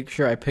going to make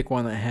sure I pick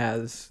one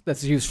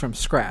that's used from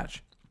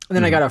scratch. And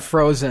then I got a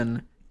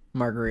frozen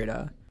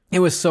margarita. It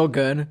was so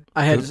good.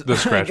 I had the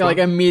scratch like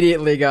one?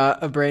 immediately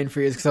got a brain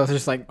freeze because I was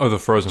just like, Oh, the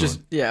frozen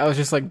one. yeah, I was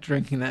just like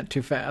drinking that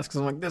too fast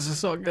because I'm like, this is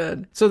so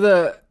good. So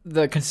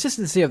the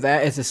consistency of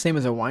that is the same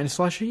as a wine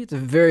slushie. It's a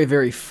very,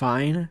 very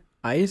fine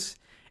ice.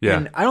 Yeah.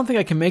 And I don't think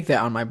I can make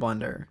that on my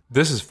blender.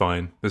 This is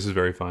fine. This is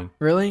very fine.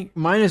 Really?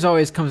 Mine is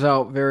always comes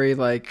out very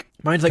like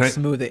mine's like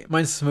smoothie.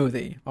 Mine's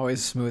smoothie. Always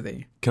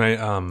smoothie. Can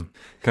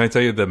I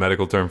tell you the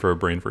medical term for a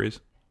brain freeze?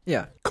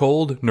 Yeah.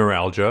 Cold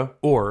neuralgia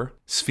or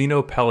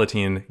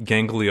sphenopalatine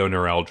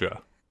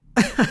ganglioneuralgia.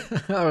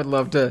 I would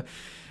love to.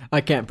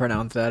 I can't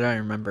pronounce that. I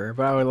don't remember,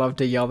 but I would love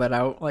to yell that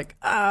out. Like,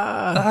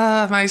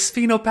 my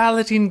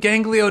sphenopalatine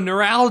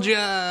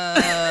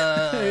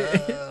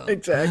ganglioneuralgia.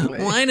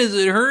 Exactly. Why does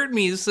it hurt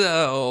me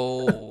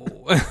so?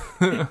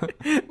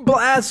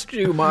 Blast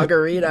you,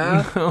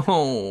 Margarita.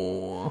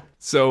 Oh.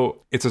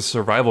 So it's a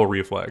survival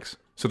reflex.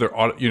 So they're,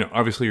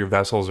 obviously your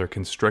vessels are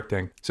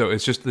constricting. So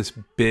it's just this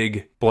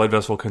big blood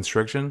vessel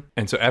constriction.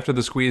 And so after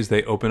the squeeze,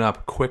 they open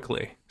up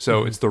quickly.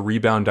 So it's the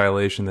rebound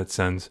dilation that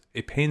sends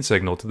a pain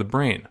signal to the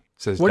brain.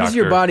 Says What doctor. does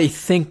your body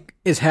think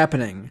is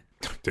happening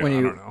Dude, when I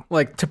you don't know.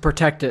 like to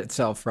protect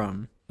itself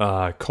from?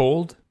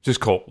 Cold? Just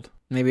cold.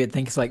 Maybe it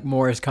thinks like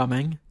more is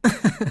coming.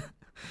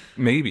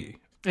 Maybe.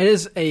 It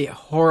is a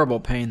horrible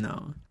pain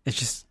though.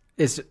 It's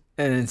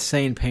an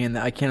insane pain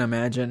that I can't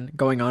imagine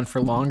going on for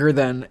longer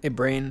than a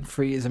brain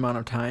freeze amount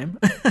of time.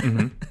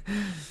 Mm-hmm.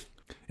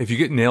 If you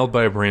get nailed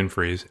by a brain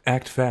freeze,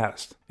 act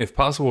fast. If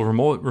possible,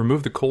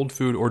 remove the cold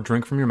food or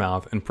drink from your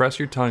mouth and press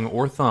your tongue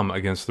or thumb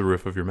against the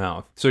roof of your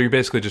mouth. So you're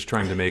basically just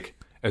trying to make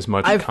as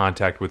much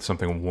contact with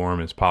something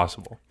warm as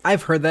possible.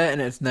 I've heard that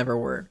and it's never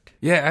worked.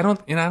 Yeah, I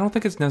don't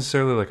think it's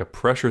necessarily like a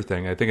pressure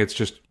thing. I think it's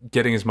just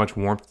getting as much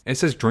warmth. It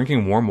says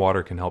drinking warm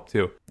water can help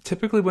too.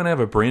 Typically when I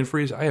have a brain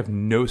freeze, I have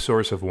no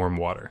source of warm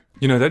water.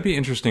 That'd be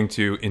interesting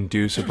to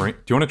induce a brain. Do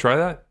you want to try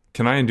that?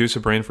 Can I induce a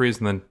brain freeze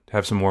and then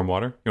have some warm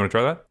water? You want to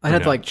try that? I'd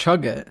have to like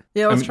chug it.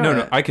 Yeah, let's try it.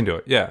 No, I can do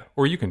it. Yeah,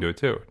 or you can do it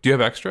too. Do you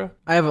have extra?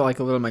 I have like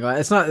a little in my glass.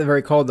 It's not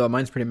very cold though.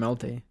 Mine's pretty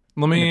melty.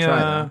 Let me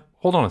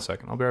hold on a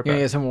second. I'll be right You back.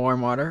 get some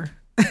warm water?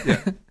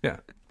 Yeah.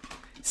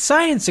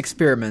 Science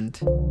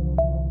experiment.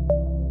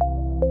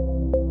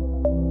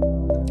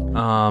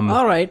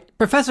 All right,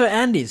 Professor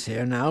Andy's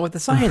here now with the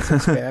science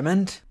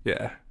experiment.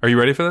 Yeah. Are you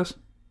ready for this?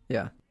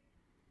 Yeah.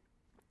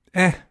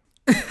 Eh.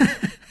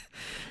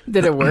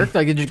 Did it work?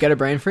 Like, did you get a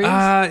brain freeze?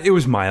 It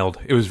was mild.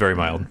 It was very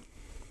mild.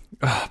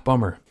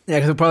 Bummer. Yeah,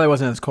 because it probably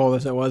wasn't as cold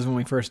as it was when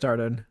we first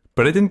started.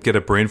 But I didn't get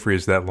a brain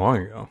freeze that long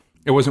ago.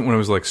 It wasn't when it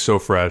was like so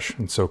fresh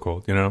and so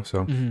cold,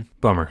 So,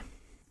 bummer.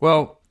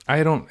 Well,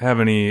 I don't have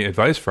any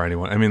advice for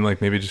anyone. I mean, like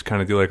maybe just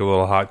kind of do like a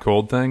little hot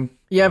cold thing.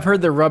 Yeah, I've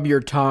heard the rub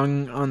your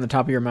tongue on the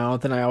top of your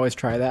mouth, and I always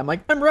try that. I'm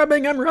like, I'm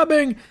rubbing,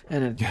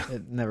 and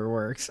it never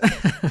works.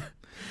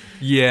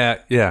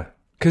 Yeah.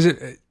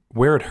 Because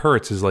where it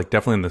hurts is like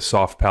definitely in the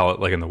soft palate,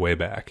 like in the way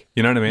back.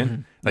 You know what I mean?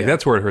 Mm-hmm. Like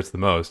that's where it hurts the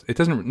most. It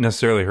doesn't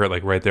necessarily hurt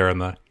like right there on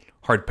the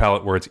hard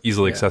palate where it's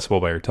easily accessible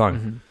by your tongue.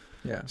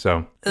 Mm-hmm. Yeah.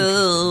 So.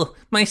 Oh,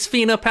 my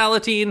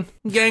sphenopalatine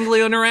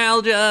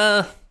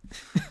ganglioneuralgia.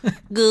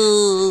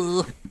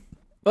 Goo.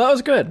 Well, that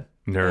was good.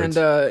 Nerds.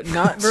 And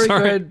not very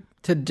good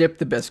to dip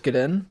the biscuit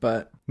in,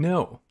 but...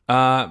 No.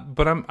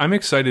 But I'm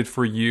excited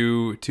for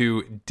you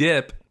to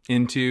dip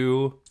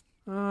into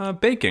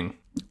baking.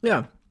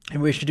 Yeah.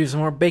 And we should do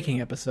some more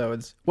baking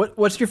episodes.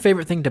 What's your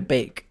favorite thing to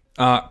bake?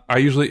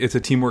 It's a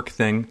teamwork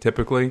thing,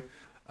 typically.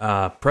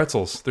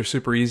 Pretzels. They're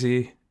super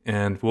easy,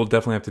 and we'll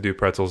definitely have to do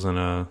pretzels in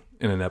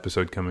an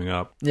episode coming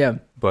up. Yeah.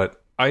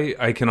 But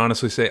I can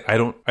honestly say I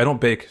don't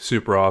bake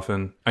super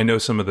often. I know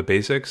some of the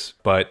basics,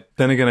 but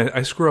then again,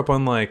 I screw up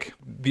on like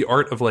the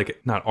art of like,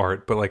 not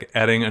art, but like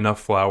adding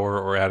enough flour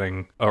or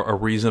adding a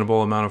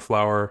reasonable amount of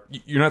flour.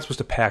 You're not supposed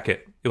to pack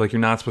it. Like you're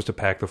not supposed to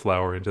pack the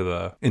flour into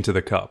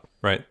the cup,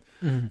 right?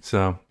 Mm-hmm.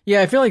 So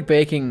yeah, I feel like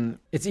baking,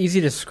 it's easy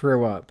to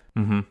screw up.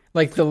 Mm-hmm.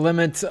 Like the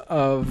limits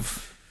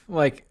of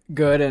like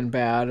good and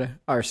bad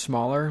are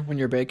smaller when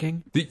you're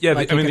baking. You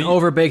can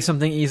overbake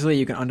something easily.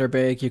 You can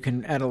underbake. You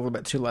can add a little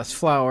bit too less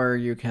flour.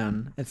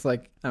 It's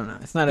like, I don't know.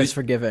 It's not as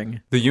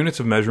forgiving. The units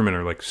of measurement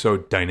are like so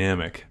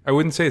dynamic. I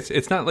wouldn't say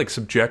it's not like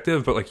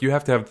subjective, but like you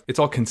have to have, it's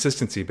all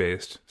consistency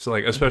based. So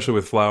like, especially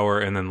with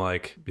flour and then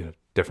like,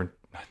 different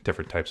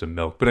types of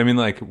milk. But I mean,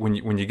 like when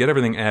you get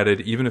everything added,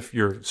 even if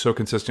you're so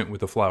consistent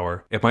with the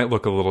flour, it might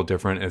look a little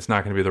different. It's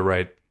not going to be the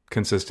right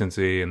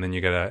consistency, and then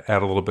you got to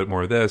add a little bit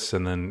more of this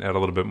and then add a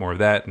little bit more of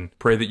that, and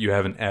pray that you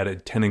haven't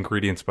added 10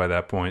 ingredients by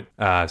that point,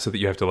 so that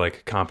you have to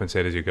like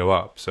compensate as you go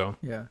up. So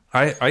yeah,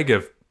 I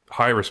give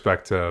high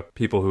respect to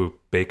people who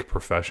bake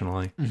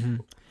professionally. Mm-hmm.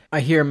 I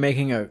hear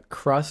making a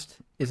crust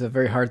is a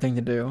very hard thing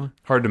to do.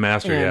 Hard to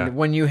master, and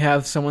when you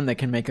have someone that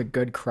can make a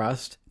good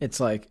crust, it's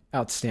like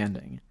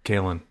outstanding.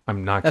 Kaylin,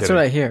 I'm not That's kidding.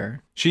 what I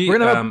hear. We're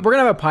gonna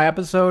have a pie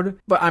episode,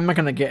 but I'm not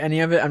gonna get any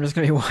of it. I'm just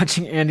gonna be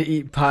watching Andy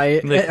eat pie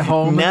at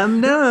home. Num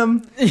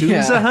num.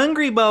 Who's a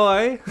hungry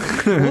boy?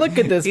 Look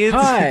at this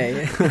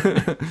pie.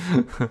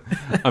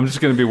 I'm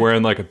just gonna be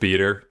wearing like a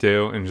beater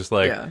too, and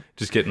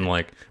just getting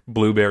like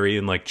blueberry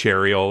and like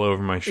cherry all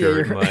over my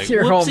shirt. Yeah, like,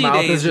 your whole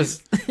mouth is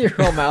just Your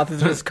whole mouth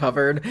is just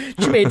covered.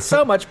 She made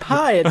so much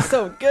pie. It's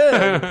so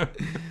good.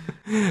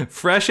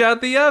 Fresh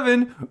out the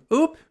oven.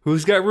 Oop,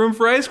 who's got room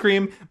for ice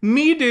cream?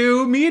 Me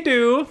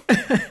do.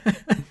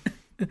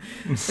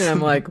 And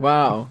I'm like,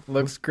 wow,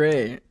 looks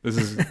great.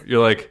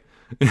 You're like,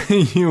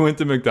 you went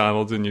to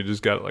McDonald's and you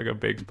just got like a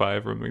baked pie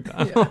from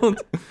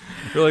McDonald's. Yeah.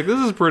 You're like, this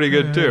is pretty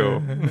good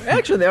too.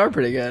 Actually, they are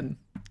pretty good.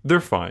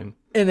 They're fine.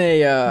 In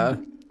a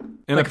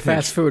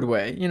fast food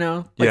way, you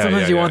know? Like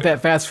sometimes you want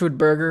that fast food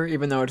burger,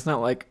 even though it's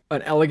not like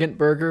an elegant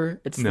burger.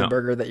 It's the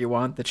burger that you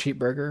want, the cheap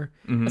burger.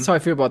 Mm-hmm. That's how I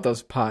feel about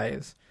those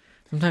pies.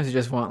 Sometimes you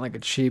just want like a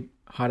cheap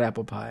hot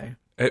apple pie.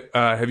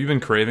 Have you been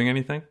craving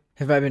anything?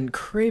 Have I been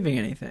craving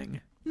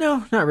anything?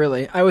 No, not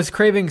really. I was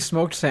craving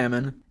smoked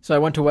salmon, so I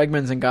went to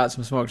Wegmans and got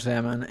some smoked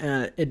salmon,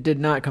 and it did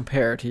not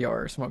compare to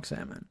your smoked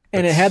salmon.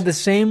 And it had the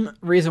same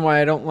reason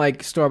why I don't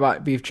like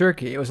store-bought beef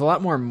jerky. It was a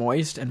lot more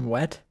moist and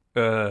wet.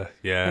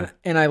 Yeah.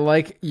 And I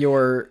like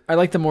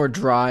the more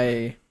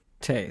dry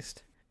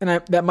taste. And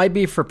that might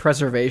be for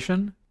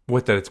preservation.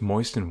 What, that it's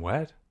moist and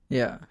wet?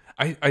 Yeah.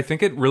 I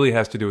think it really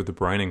has to do with the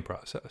brining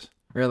process.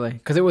 Really?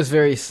 Because it was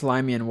very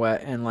slimy and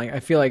wet, and like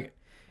I feel like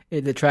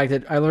it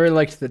detracted. I really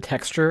liked the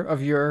texture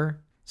of your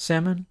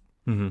salmon,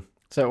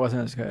 so it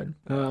wasn't as good.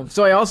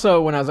 So I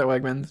also, when I was at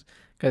Wegmans,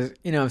 because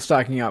I'm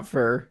stocking up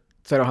so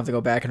I don't have to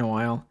go back in a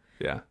while.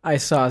 Yeah, I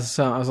was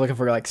looking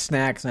for like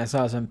snacks, and I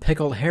saw some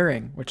pickled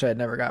herring, which I had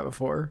never got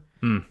before.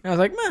 And I was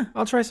like,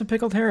 I'll try some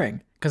pickled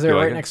herring, because they're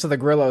right next to the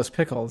Grillo's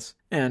pickles.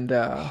 And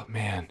oh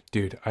man,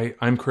 dude,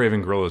 I'm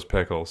craving Grillo's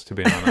pickles, to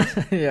be honest.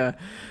 Yeah,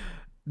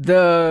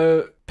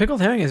 the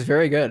pickled herring is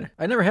very good.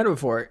 I never had it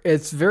before.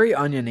 It's very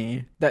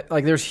oniony.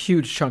 Like there's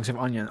huge chunks of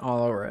onion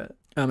all over it.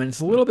 And it's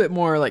a little bit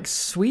more like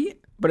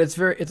sweet, but it's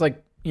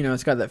like,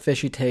 it's got that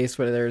fishy taste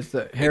where there's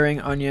the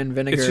herring, onion,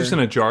 vinegar. It's just in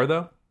a jar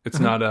though? It's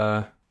not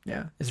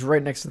Yeah, it's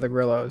right next to the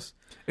Grillo's.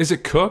 Is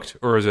it cooked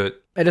or is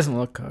it? It doesn't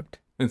look cooked.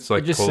 It's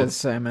like it just says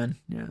salmon,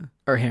 yeah.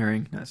 Or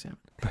herring, not salmon.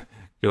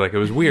 You're like, it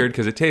was weird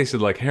because it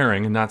tasted like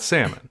herring and not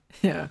salmon.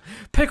 Yeah.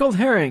 Pickled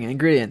herring,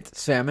 ingredient,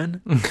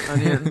 salmon,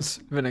 onions,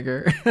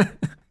 vinegar.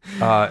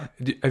 Have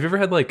you ever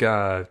had like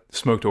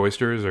smoked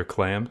oysters or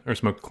clams or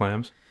smoked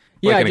clams?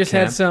 Yeah, I just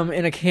had some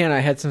in a can. I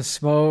had some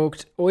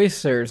smoked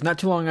oysters not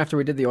too long after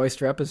we did the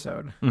oyster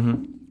episode.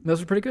 Mm-hmm. Those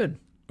were pretty good.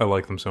 I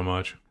like them so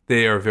much.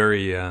 They are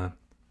very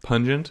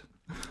pungent.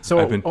 So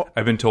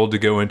I've been told to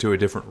go into a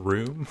different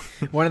room.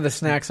 One of the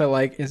snacks I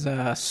like is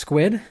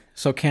squid.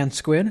 So canned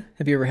squid.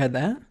 Have you ever had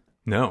that?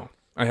 No,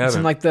 I haven't. It's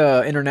in like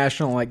the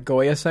international like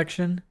Goya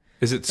section.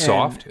 Is it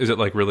soft? Is it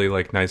like really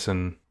like nice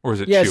or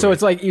is it? Yeah, chewy? so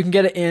it's like you can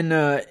get it in.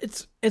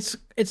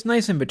 It's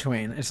nice in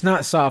between. It's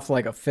not soft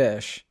like a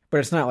fish,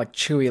 but it's not like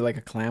chewy like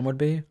a clam would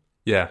be.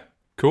 Yeah,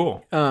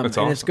 cool. That's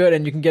awesome. And it's good,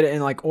 and you can get it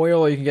in like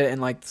oil, or you can get it in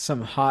like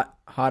some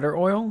hotter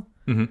oil.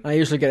 Mm-hmm. I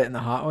usually get it in the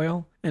hot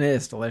oil, and it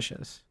is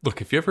delicious.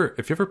 Look, if you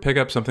ever pick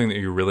up something that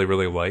you really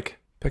really like,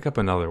 pick up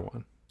another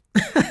one.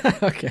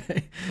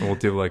 Okay. And we'll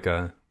do like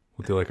a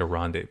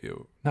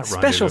rendezvous. Not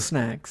special rendezvous.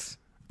 Snacks.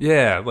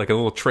 Yeah, like a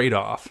little trade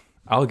off.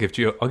 I'll get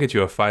you a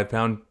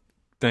 5-pound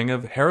thing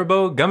of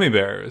Haribo gummy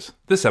bears.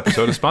 This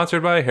episode is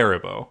sponsored by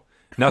Haribo.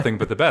 Nothing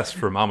but the best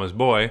for Mama's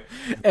boy.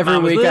 Every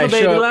Mama's week little I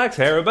baby show likes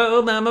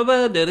Haribo.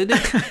 Mama,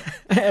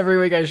 every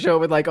week I show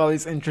up with like all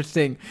these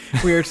interesting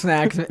weird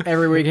snacks, and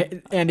every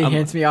week Andy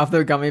hands me off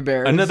the gummy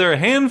bears. Another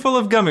handful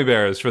of gummy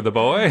bears for the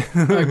boy.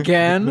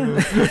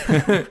 Again.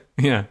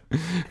 Yeah.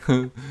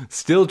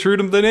 Still true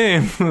to the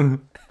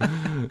name.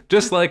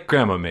 Just like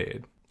Grandma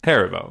made.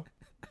 Haribo.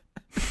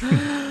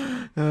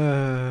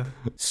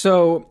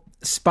 So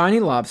spiny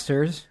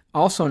lobsters,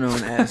 also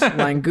known as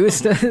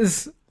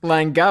langustas,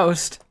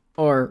 langoust,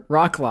 or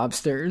rock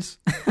lobsters,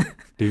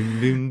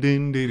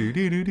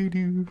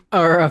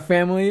 are a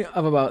family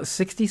of about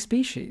 60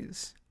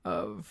 species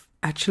of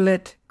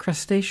achilid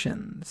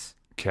crustaceans.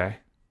 Okay.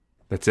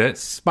 That's it?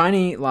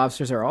 Spiny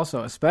lobsters are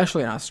also,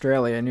 especially in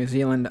Australia, New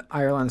Zealand,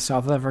 Ireland,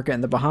 South Africa,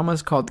 and the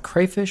Bahamas, called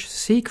crayfish,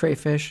 sea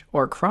crayfish,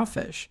 or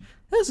crawfish.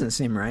 That doesn't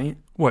seem right.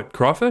 What,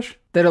 crawfish?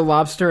 That a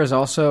lobster is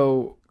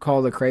also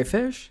called a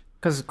crayfish?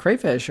 Because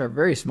crayfish are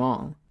very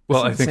small.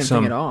 Well, I think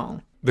same thing at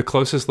all. The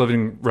closest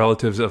living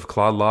relatives of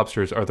clawed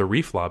lobsters are the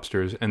reef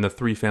lobsters and the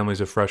 3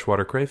 families of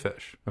freshwater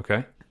crayfish.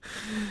 Okay?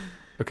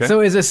 Okay. So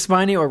is a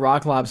spiny or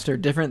rock lobster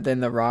different than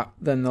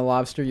the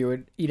lobster you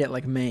would eat at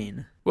like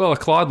Maine? Well, a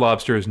clawed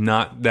lobster is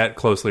not that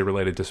closely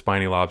related to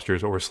spiny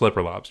lobsters or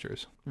slipper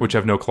lobsters, which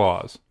have no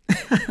claws.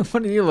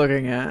 What are you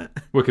looking at?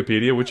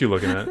 Wikipedia, what you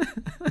looking at?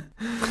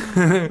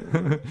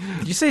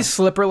 Did you say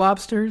slipper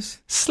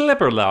lobsters?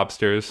 Slipper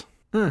lobsters.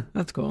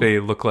 That's cool. They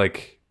look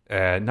like,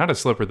 not a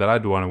slipper that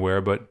I'd want to wear,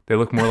 but they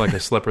look more like a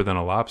slipper than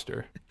a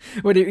lobster.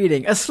 What are you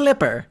eating? A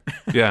slipper.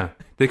 Yeah.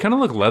 They kind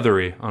of look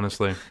leathery,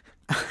 honestly.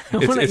 I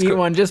want to eat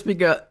one just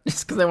because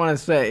I want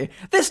to say,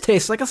 this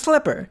tastes like a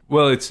slipper.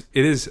 Well, it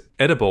is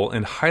edible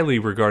and highly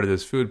regarded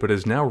as food, but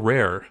is now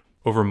rare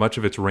over much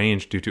of its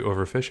range due to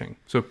overfishing.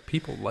 So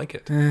people like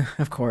it.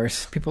 Of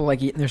course. People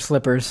like eating their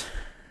slippers.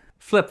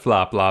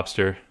 Flip-flop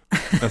lobster.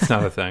 That's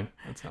not a thing.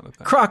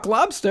 Croc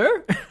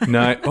lobster?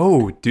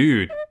 Oh,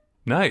 dude.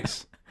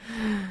 Nice.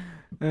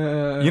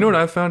 You know what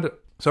I've found?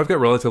 So I've got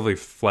relatively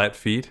flat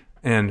feet,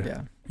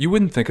 and you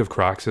wouldn't think of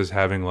Crocs as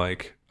having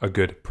like a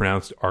good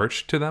pronounced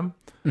arch to them,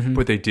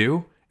 but they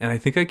do. And I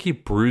think I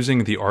keep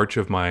bruising the arch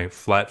of my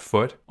flat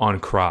foot on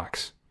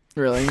Crocs.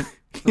 Really?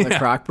 The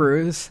Croc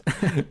bruise?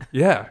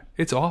 Yeah,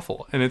 it's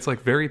awful. And it's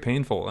like very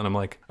painful. And I'm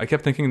like, I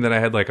kept thinking that I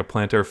had like a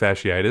plantar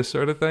fasciitis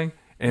sort of thing.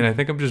 And I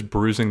think I'm just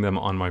bruising them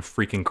on my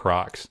freaking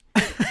Crocs.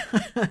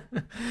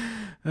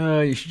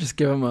 You should just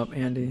give them up,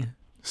 Andy.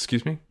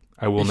 Excuse me?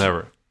 I will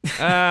never.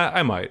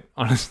 I might,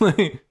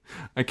 honestly.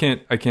 I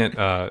can't,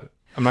 I'm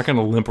not going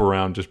to limp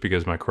around just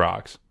because my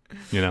Crocs,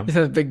 you know? It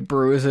has big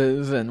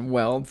bruises and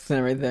welts and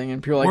everything.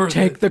 And people are like,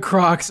 take the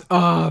Crocs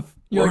off.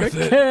 You're like,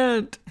 I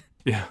can't.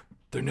 Yeah.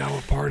 They're now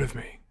a part of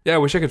me. Yeah, I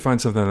wish I could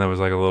find something that was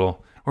like a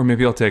little, or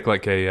maybe I'll take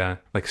like a,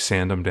 like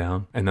sand them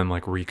down and then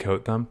like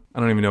recoat them. I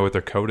don't even know what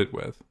they're coated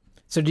with.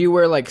 So do you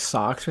wear like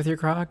socks with your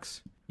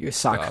Crocs? You a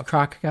sock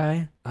Croc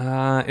guy?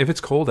 If it's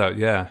cold out,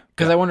 yeah.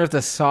 Because I wonder if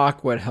the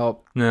sock would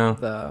help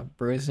the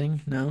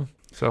bruising. No?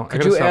 So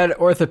could you add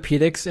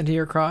orthopedics into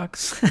your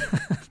Crocs?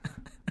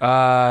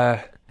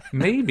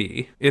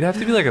 Maybe. It'd have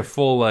to be like a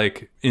full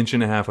like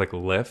 1.5 inch like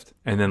lift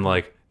and then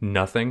like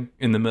nothing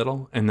in the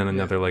middle and then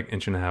another like 1.5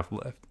 inch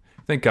lift.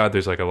 Thank God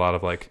there's like a lot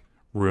of like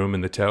room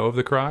in the toe of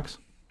the Crocs.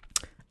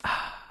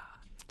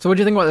 So what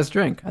do you think about this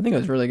drink? I think it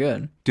was really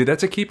good. Dude,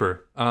 that's a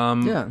keeper.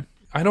 Yeah.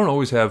 I don't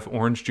always have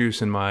orange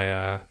juice in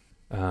my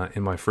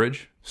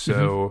fridge,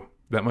 so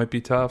that might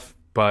be tough.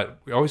 But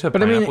we always have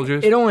pineapple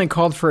juice. It only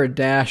called for a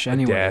dash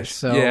anyway.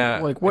 So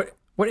like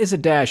what is a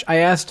dash? I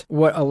asked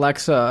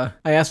Alexa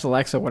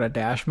what a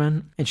dash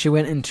meant, and she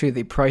went into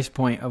the price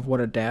point of what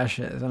a dash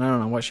is, and I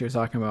don't know what she was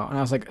talking about. And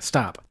I was like,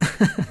 stop.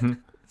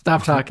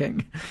 Stop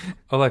talking.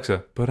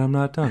 Alexa, but I'm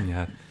not done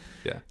yet.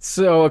 Yeah.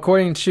 So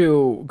according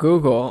to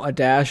Google, a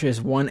dash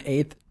is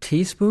 1/8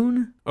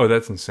 teaspoon. Oh,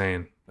 that's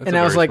insane. That's and a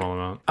I was very like, small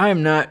amount. I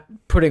am not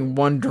putting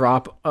 1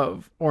 drop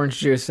of orange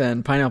juice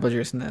and pineapple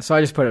juice in this. So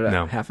I just put it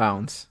at half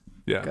ounce.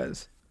 Yeah.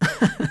 Because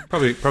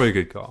probably a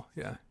good call.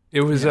 Yeah.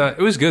 It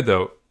was good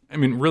though. I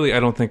mean, really,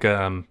 I don't think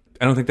that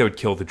would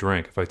kill the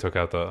drink if I took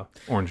out the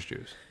orange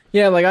juice.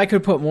 Yeah, like I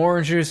could put more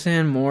orange juice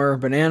in, more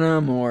banana,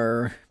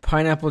 more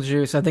pineapple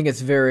juice. I think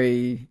it's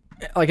very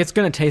like it's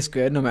going to taste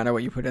good no matter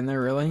what you put in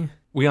there, really.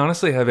 We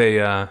honestly have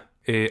I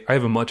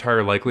have a much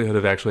higher likelihood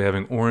of actually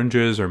having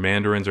oranges or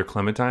mandarins or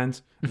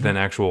clementines than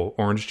actual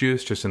orange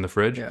juice just in the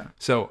fridge. Yeah.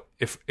 So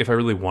if I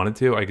really wanted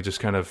to, I could just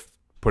kind of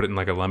put it in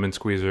like a lemon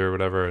squeezer or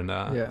whatever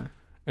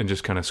and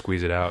just kind of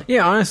squeeze it out.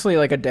 Yeah, honestly,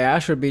 like a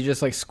dash would be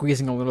just like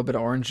squeezing a little bit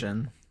of orange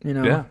in, you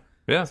know? Yeah,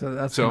 yeah. So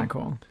that's kind of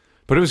cool.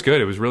 But it was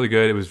good. It was really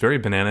good. It was very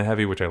banana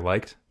heavy, which I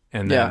liked.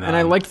 And then, and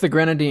I liked the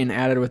grenadine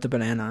added with the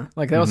banana.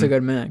 Like that was a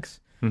good mix.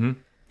 Mm-hmm.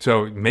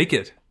 So make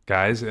it,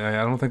 guys.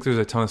 I don't think there's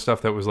a ton of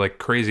stuff that was like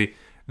crazy.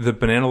 The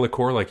banana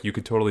liqueur, like you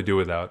could totally do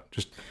without.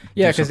 Just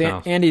because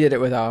Andy did it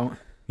without.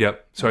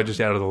 Yep. So I just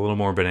added a little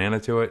more banana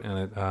to it,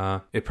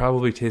 and it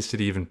probably tasted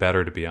even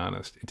better, to be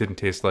honest. It didn't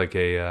taste like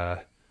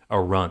a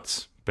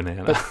Runts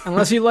banana. But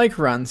unless you like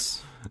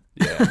Runts.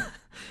 Yeah.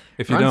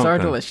 If you Runts don't, are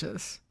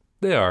delicious.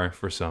 They are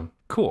for some.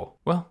 Cool.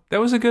 Well, that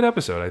was a good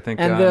episode, I think.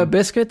 And the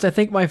biscuits, I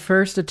think my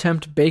first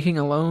attempt baking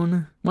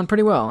alone went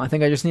pretty well. I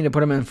think I just need to put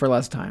them in for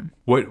less time.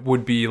 What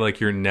would be like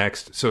your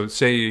next? So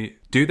say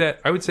do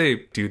that. I would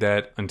say do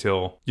that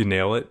until you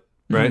nail it,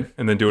 right?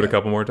 And then do it a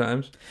couple more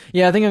times.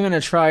 Yeah, I think I'm going to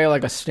try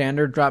like a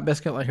standard drop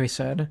biscuit, like we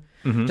said,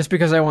 just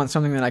because I want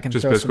something that I can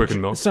just throw Bisquick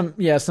and milk.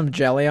 some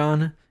jelly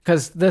on.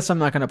 Because this I'm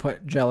not going to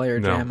put jelly or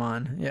jam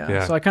on.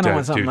 Yeah. So I kind of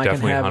want something I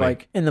can have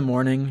like in the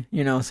morning,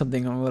 you know,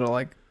 something a little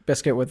like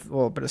biscuit with a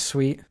little bit of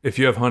sweet. If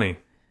you have honey,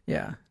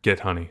 get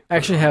honey. I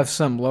actually have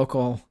some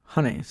local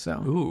honey,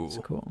 so it's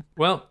cool.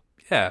 Well,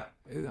 yeah,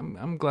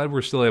 I'm glad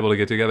we're still able to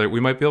get together. We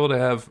might be able to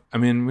have, I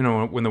mean, you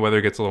know, when the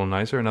weather gets a little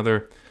nicer,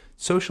 another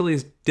socially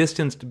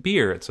distanced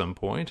beer at some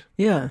point.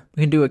 Yeah,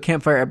 we can do a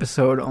campfire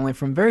episode only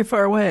from very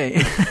far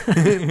away.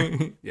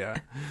 Yeah,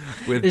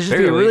 with it's just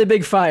be a really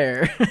big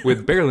fire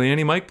with barely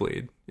any mic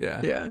bleed.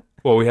 Yeah.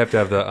 Well, we have to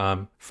have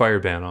the fire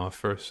ban off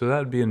first, so that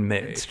would be in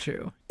May. It's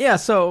true. Yeah,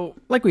 so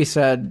like we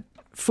said,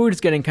 food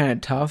is getting kind of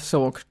tough,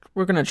 so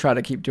we're going to try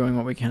to keep doing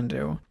what we can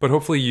do. But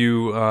hopefully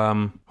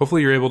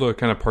you're able to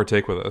kind of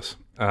partake with us.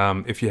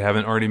 If you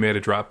haven't already made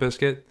a drop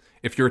biscuit,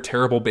 if you're a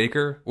terrible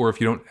baker, or if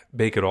you don't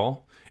bake at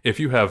all, if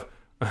you have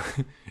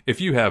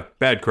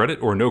bad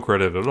credit or no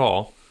credit at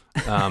all,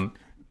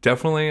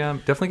 definitely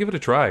give it a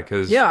try.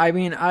 Cause I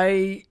mean,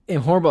 I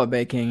am horrible at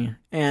baking,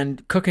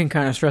 and cooking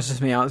kind of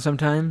stresses me out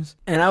sometimes,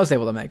 and I was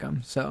able to make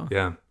them. So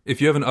yeah, if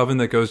you have an oven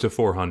that goes to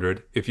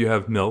 400, if you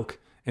have milk,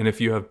 and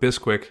if you have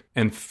Bisquick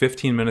and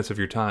 15 minutes of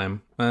your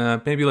time,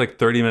 maybe like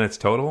 30 minutes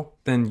total,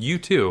 then you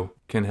too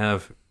can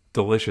have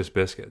delicious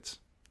biscuits.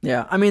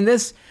 Yeah, I mean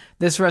this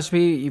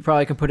recipe you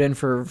probably can put in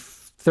for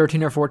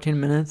 13 or 14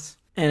 minutes.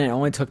 And it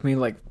only took me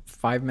like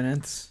 5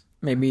 minutes,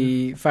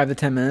 maybe 5 to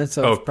 10 minutes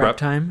of prep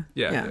time.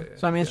 Yeah.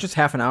 So, I mean, it's just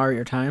half an hour of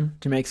your time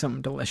to make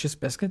some delicious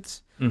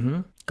biscuits.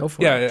 Mm-hmm. Go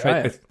for it. Try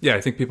it.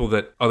 I think people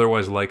that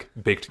otherwise like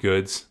baked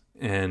goods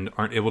and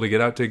aren't able to get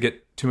out to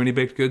get too many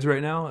baked goods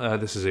right now,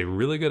 this is a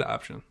really good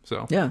option.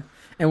 So yeah.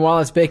 And while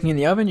it's baking in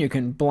the oven, you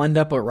can blend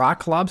up a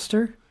Rock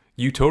Lobster.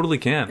 You totally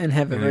can. And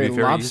have a very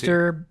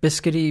lobster,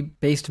 biscuity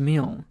based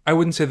meal. I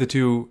wouldn't say the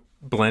two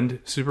blend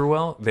super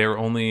well. They're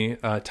only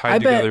tied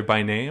together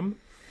by name.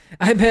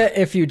 I bet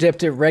if you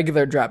dipped a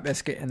regular drop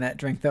biscuit in that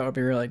drink, that would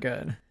be really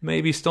good.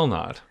 Maybe still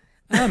not.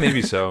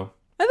 Maybe so.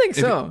 I think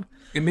so.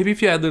 Maybe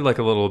if you add like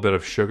a little bit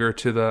of sugar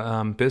to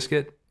the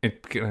biscuit,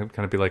 it can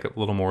kind of be like a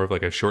little more of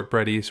like a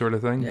shortbready sort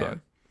of thing. Yeah.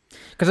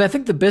 Because I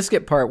think the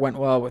biscuit part went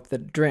well with the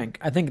drink.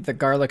 I think the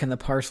garlic and the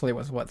parsley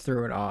was what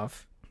threw it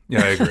off.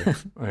 Yeah, I agree.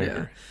 I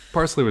agree.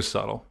 Parsley was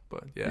subtle,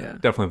 but yeah,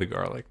 definitely the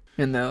garlic.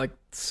 And the like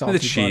salty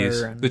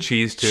cheese. butter. The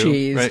cheese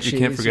too, right? You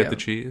can't forget the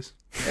cheese.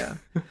 Yeah.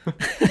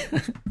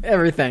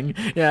 Everything.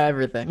 Yeah,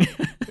 everything.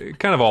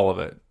 Kind of all of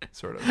it,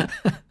 sort of.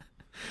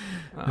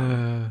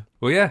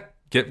 Well, yeah.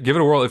 Give it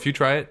a whirl. If you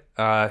try it,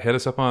 hit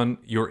us up on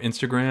your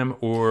Instagram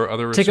or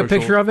other Take a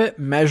picture of it,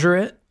 measure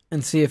it,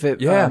 and see if it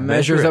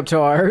measures up to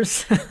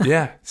ours.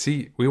 Yeah.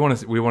 See, we want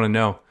to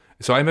know.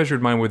 So I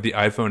measured mine with the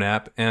iPhone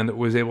app and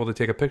was able to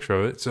take a picture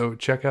of it. So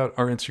check out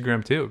our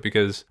Instagram too,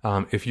 because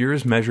if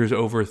yours measures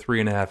over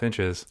 3.5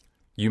 inches,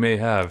 you may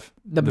have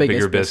the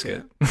bigger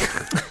biscuit.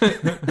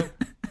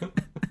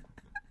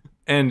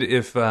 And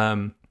if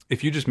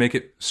you just make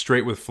it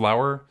straight with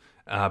flour,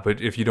 but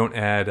if you don't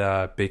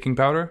add baking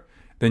powder,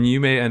 then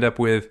you may end up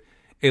with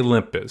a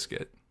limp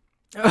biscuit.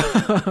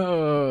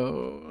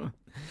 Oh.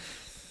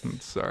 I'm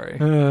sorry.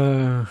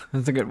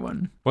 That's a good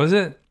one. Was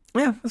it?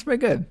 Yeah, that's pretty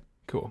good.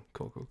 Cool.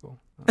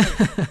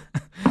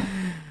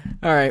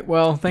 All right.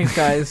 Well, thanks,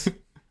 guys.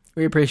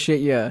 We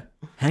appreciate you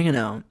hanging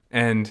out.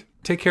 And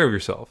take care of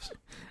yourselves.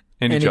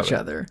 And each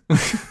other.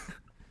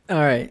 All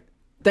right.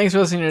 Thanks for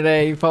listening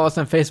today. You follow us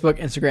on Facebook,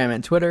 Instagram,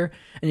 and Twitter.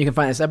 And you can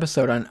find this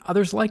episode on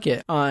others like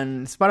it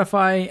on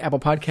Spotify,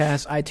 Apple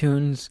Podcasts,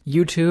 iTunes,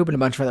 YouTube, and a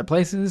bunch of other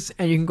places.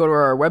 And you can go to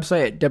our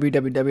website at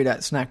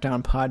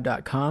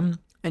www.snackdownpod.com.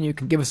 And you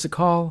can give us a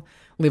call,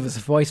 leave us a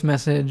voice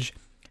message,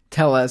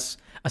 tell us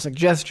a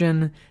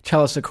suggestion,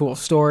 tell us a cool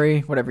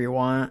story, whatever you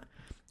want.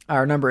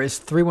 Our number is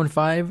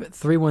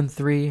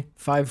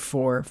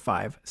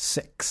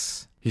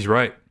 315-313-5456. He's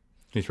right.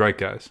 He's right,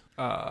 guys.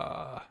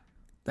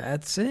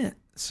 That's it.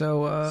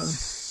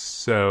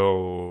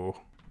 So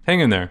hang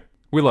in there.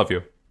 We love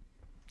you.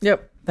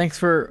 Yep. Thanks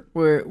we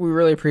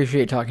really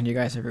appreciate talking to you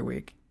guys every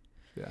week.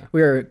 Yeah.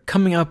 We are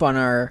coming up on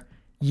our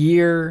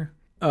year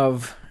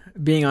of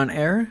being on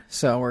air,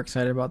 so we're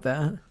excited about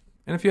that.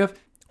 And if you have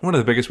one of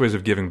the biggest ways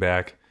of giving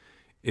back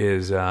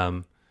is No,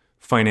 I'm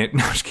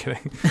just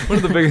kidding. One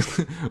of the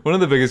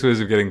biggest ways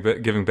of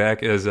giving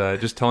back is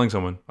just telling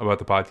someone about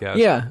the podcast.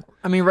 Yeah,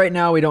 I mean, right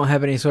now we don't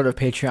have any sort of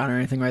Patreon or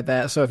anything like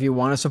that. So if you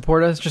want to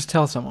support us, just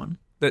tell someone.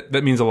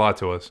 That means a lot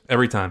to us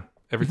every time.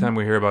 Every time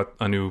we hear about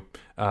a new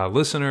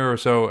listener or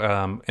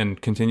so,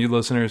 and continued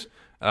listeners,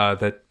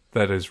 that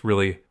is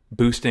really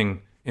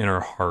boosting in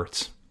our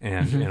hearts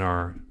and in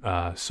our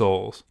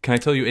souls. Can I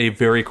tell you a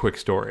very quick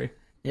story?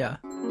 Yeah.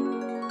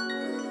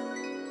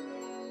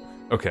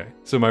 Okay,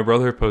 so my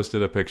brother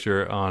posted a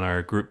picture on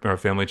our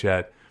family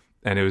chat,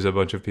 and it was a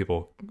bunch of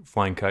people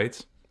flying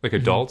kites, like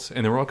adults,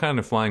 and they were all kind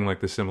of flying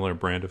like the similar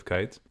brand of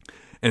kites.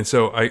 And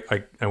so I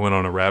went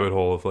on a rabbit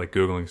hole of like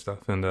Googling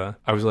stuff, and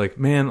I was like,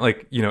 man,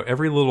 like, you know,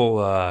 every little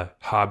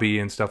hobby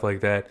and stuff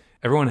like that,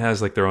 everyone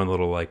has like their own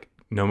little like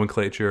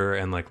nomenclature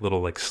and like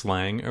little like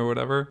slang or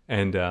whatever.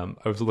 And I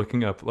was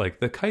looking up like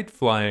the kite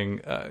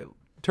flying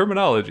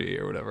terminology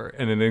or whatever,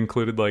 and it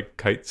included like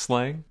kite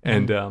slang,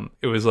 and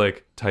it was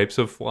like types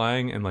of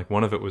flying, and like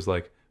one of it was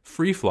like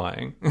free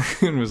flying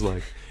and was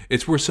like,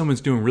 it's where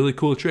someone's doing really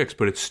cool tricks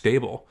but it's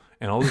stable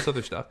and all this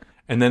other stuff.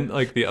 And then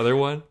like the other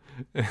one,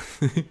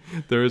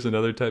 there was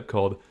another type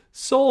called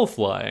soul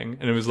flying,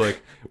 and it was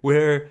like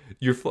where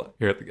you're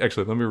here,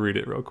 actually let me read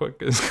it real quick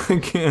because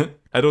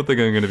I don't think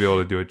I'm going to be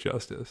able to do it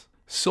justice.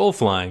 Soul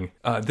flying,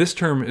 this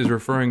term is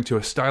referring to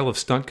a style of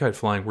stunt kite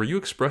flying where you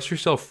express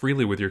yourself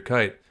freely with your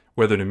kite.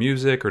 Whether to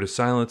music or to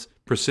silence,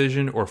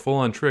 precision, or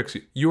full-on tricks,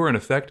 you are in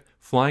effect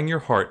flying your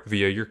heart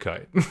via your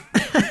kite.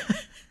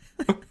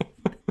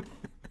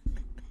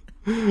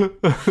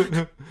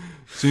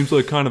 Seems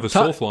like kind of a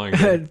soul flying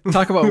thing.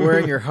 Talk about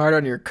wearing your heart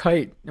on your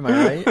kite. Am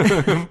I right?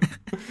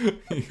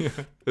 Yeah.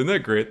 Isn't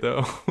that great,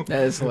 though?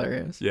 That is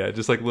hilarious. Yeah,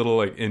 just like little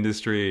like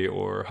industry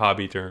or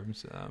hobby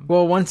terms.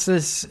 Well, once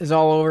this is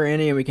all over,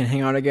 Andy, and we can hang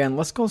out again,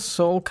 let's go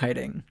soul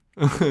kiting.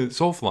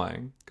 Soul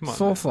flying. Come on.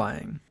 Soul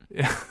flying.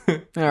 Yeah.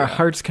 Our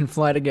hearts can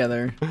fly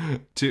together.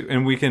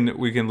 And we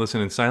can listen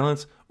in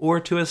silence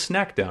or to a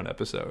Snackdown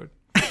episode.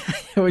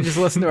 We just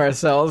listen to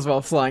ourselves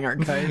while flying our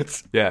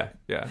kites. Yeah.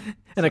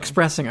 And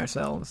expressing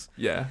ourselves.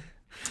 Yeah.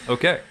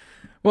 Okay.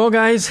 Well,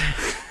 guys.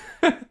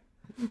 I'm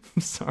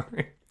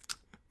sorry.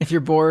 If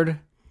you're bored,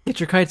 get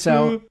your kites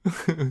out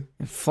and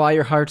fly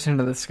your hearts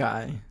into the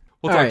sky.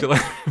 We'll talk to you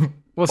later.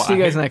 We'll see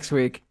you guys next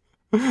week.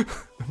 All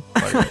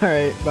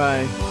right.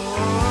 Bye.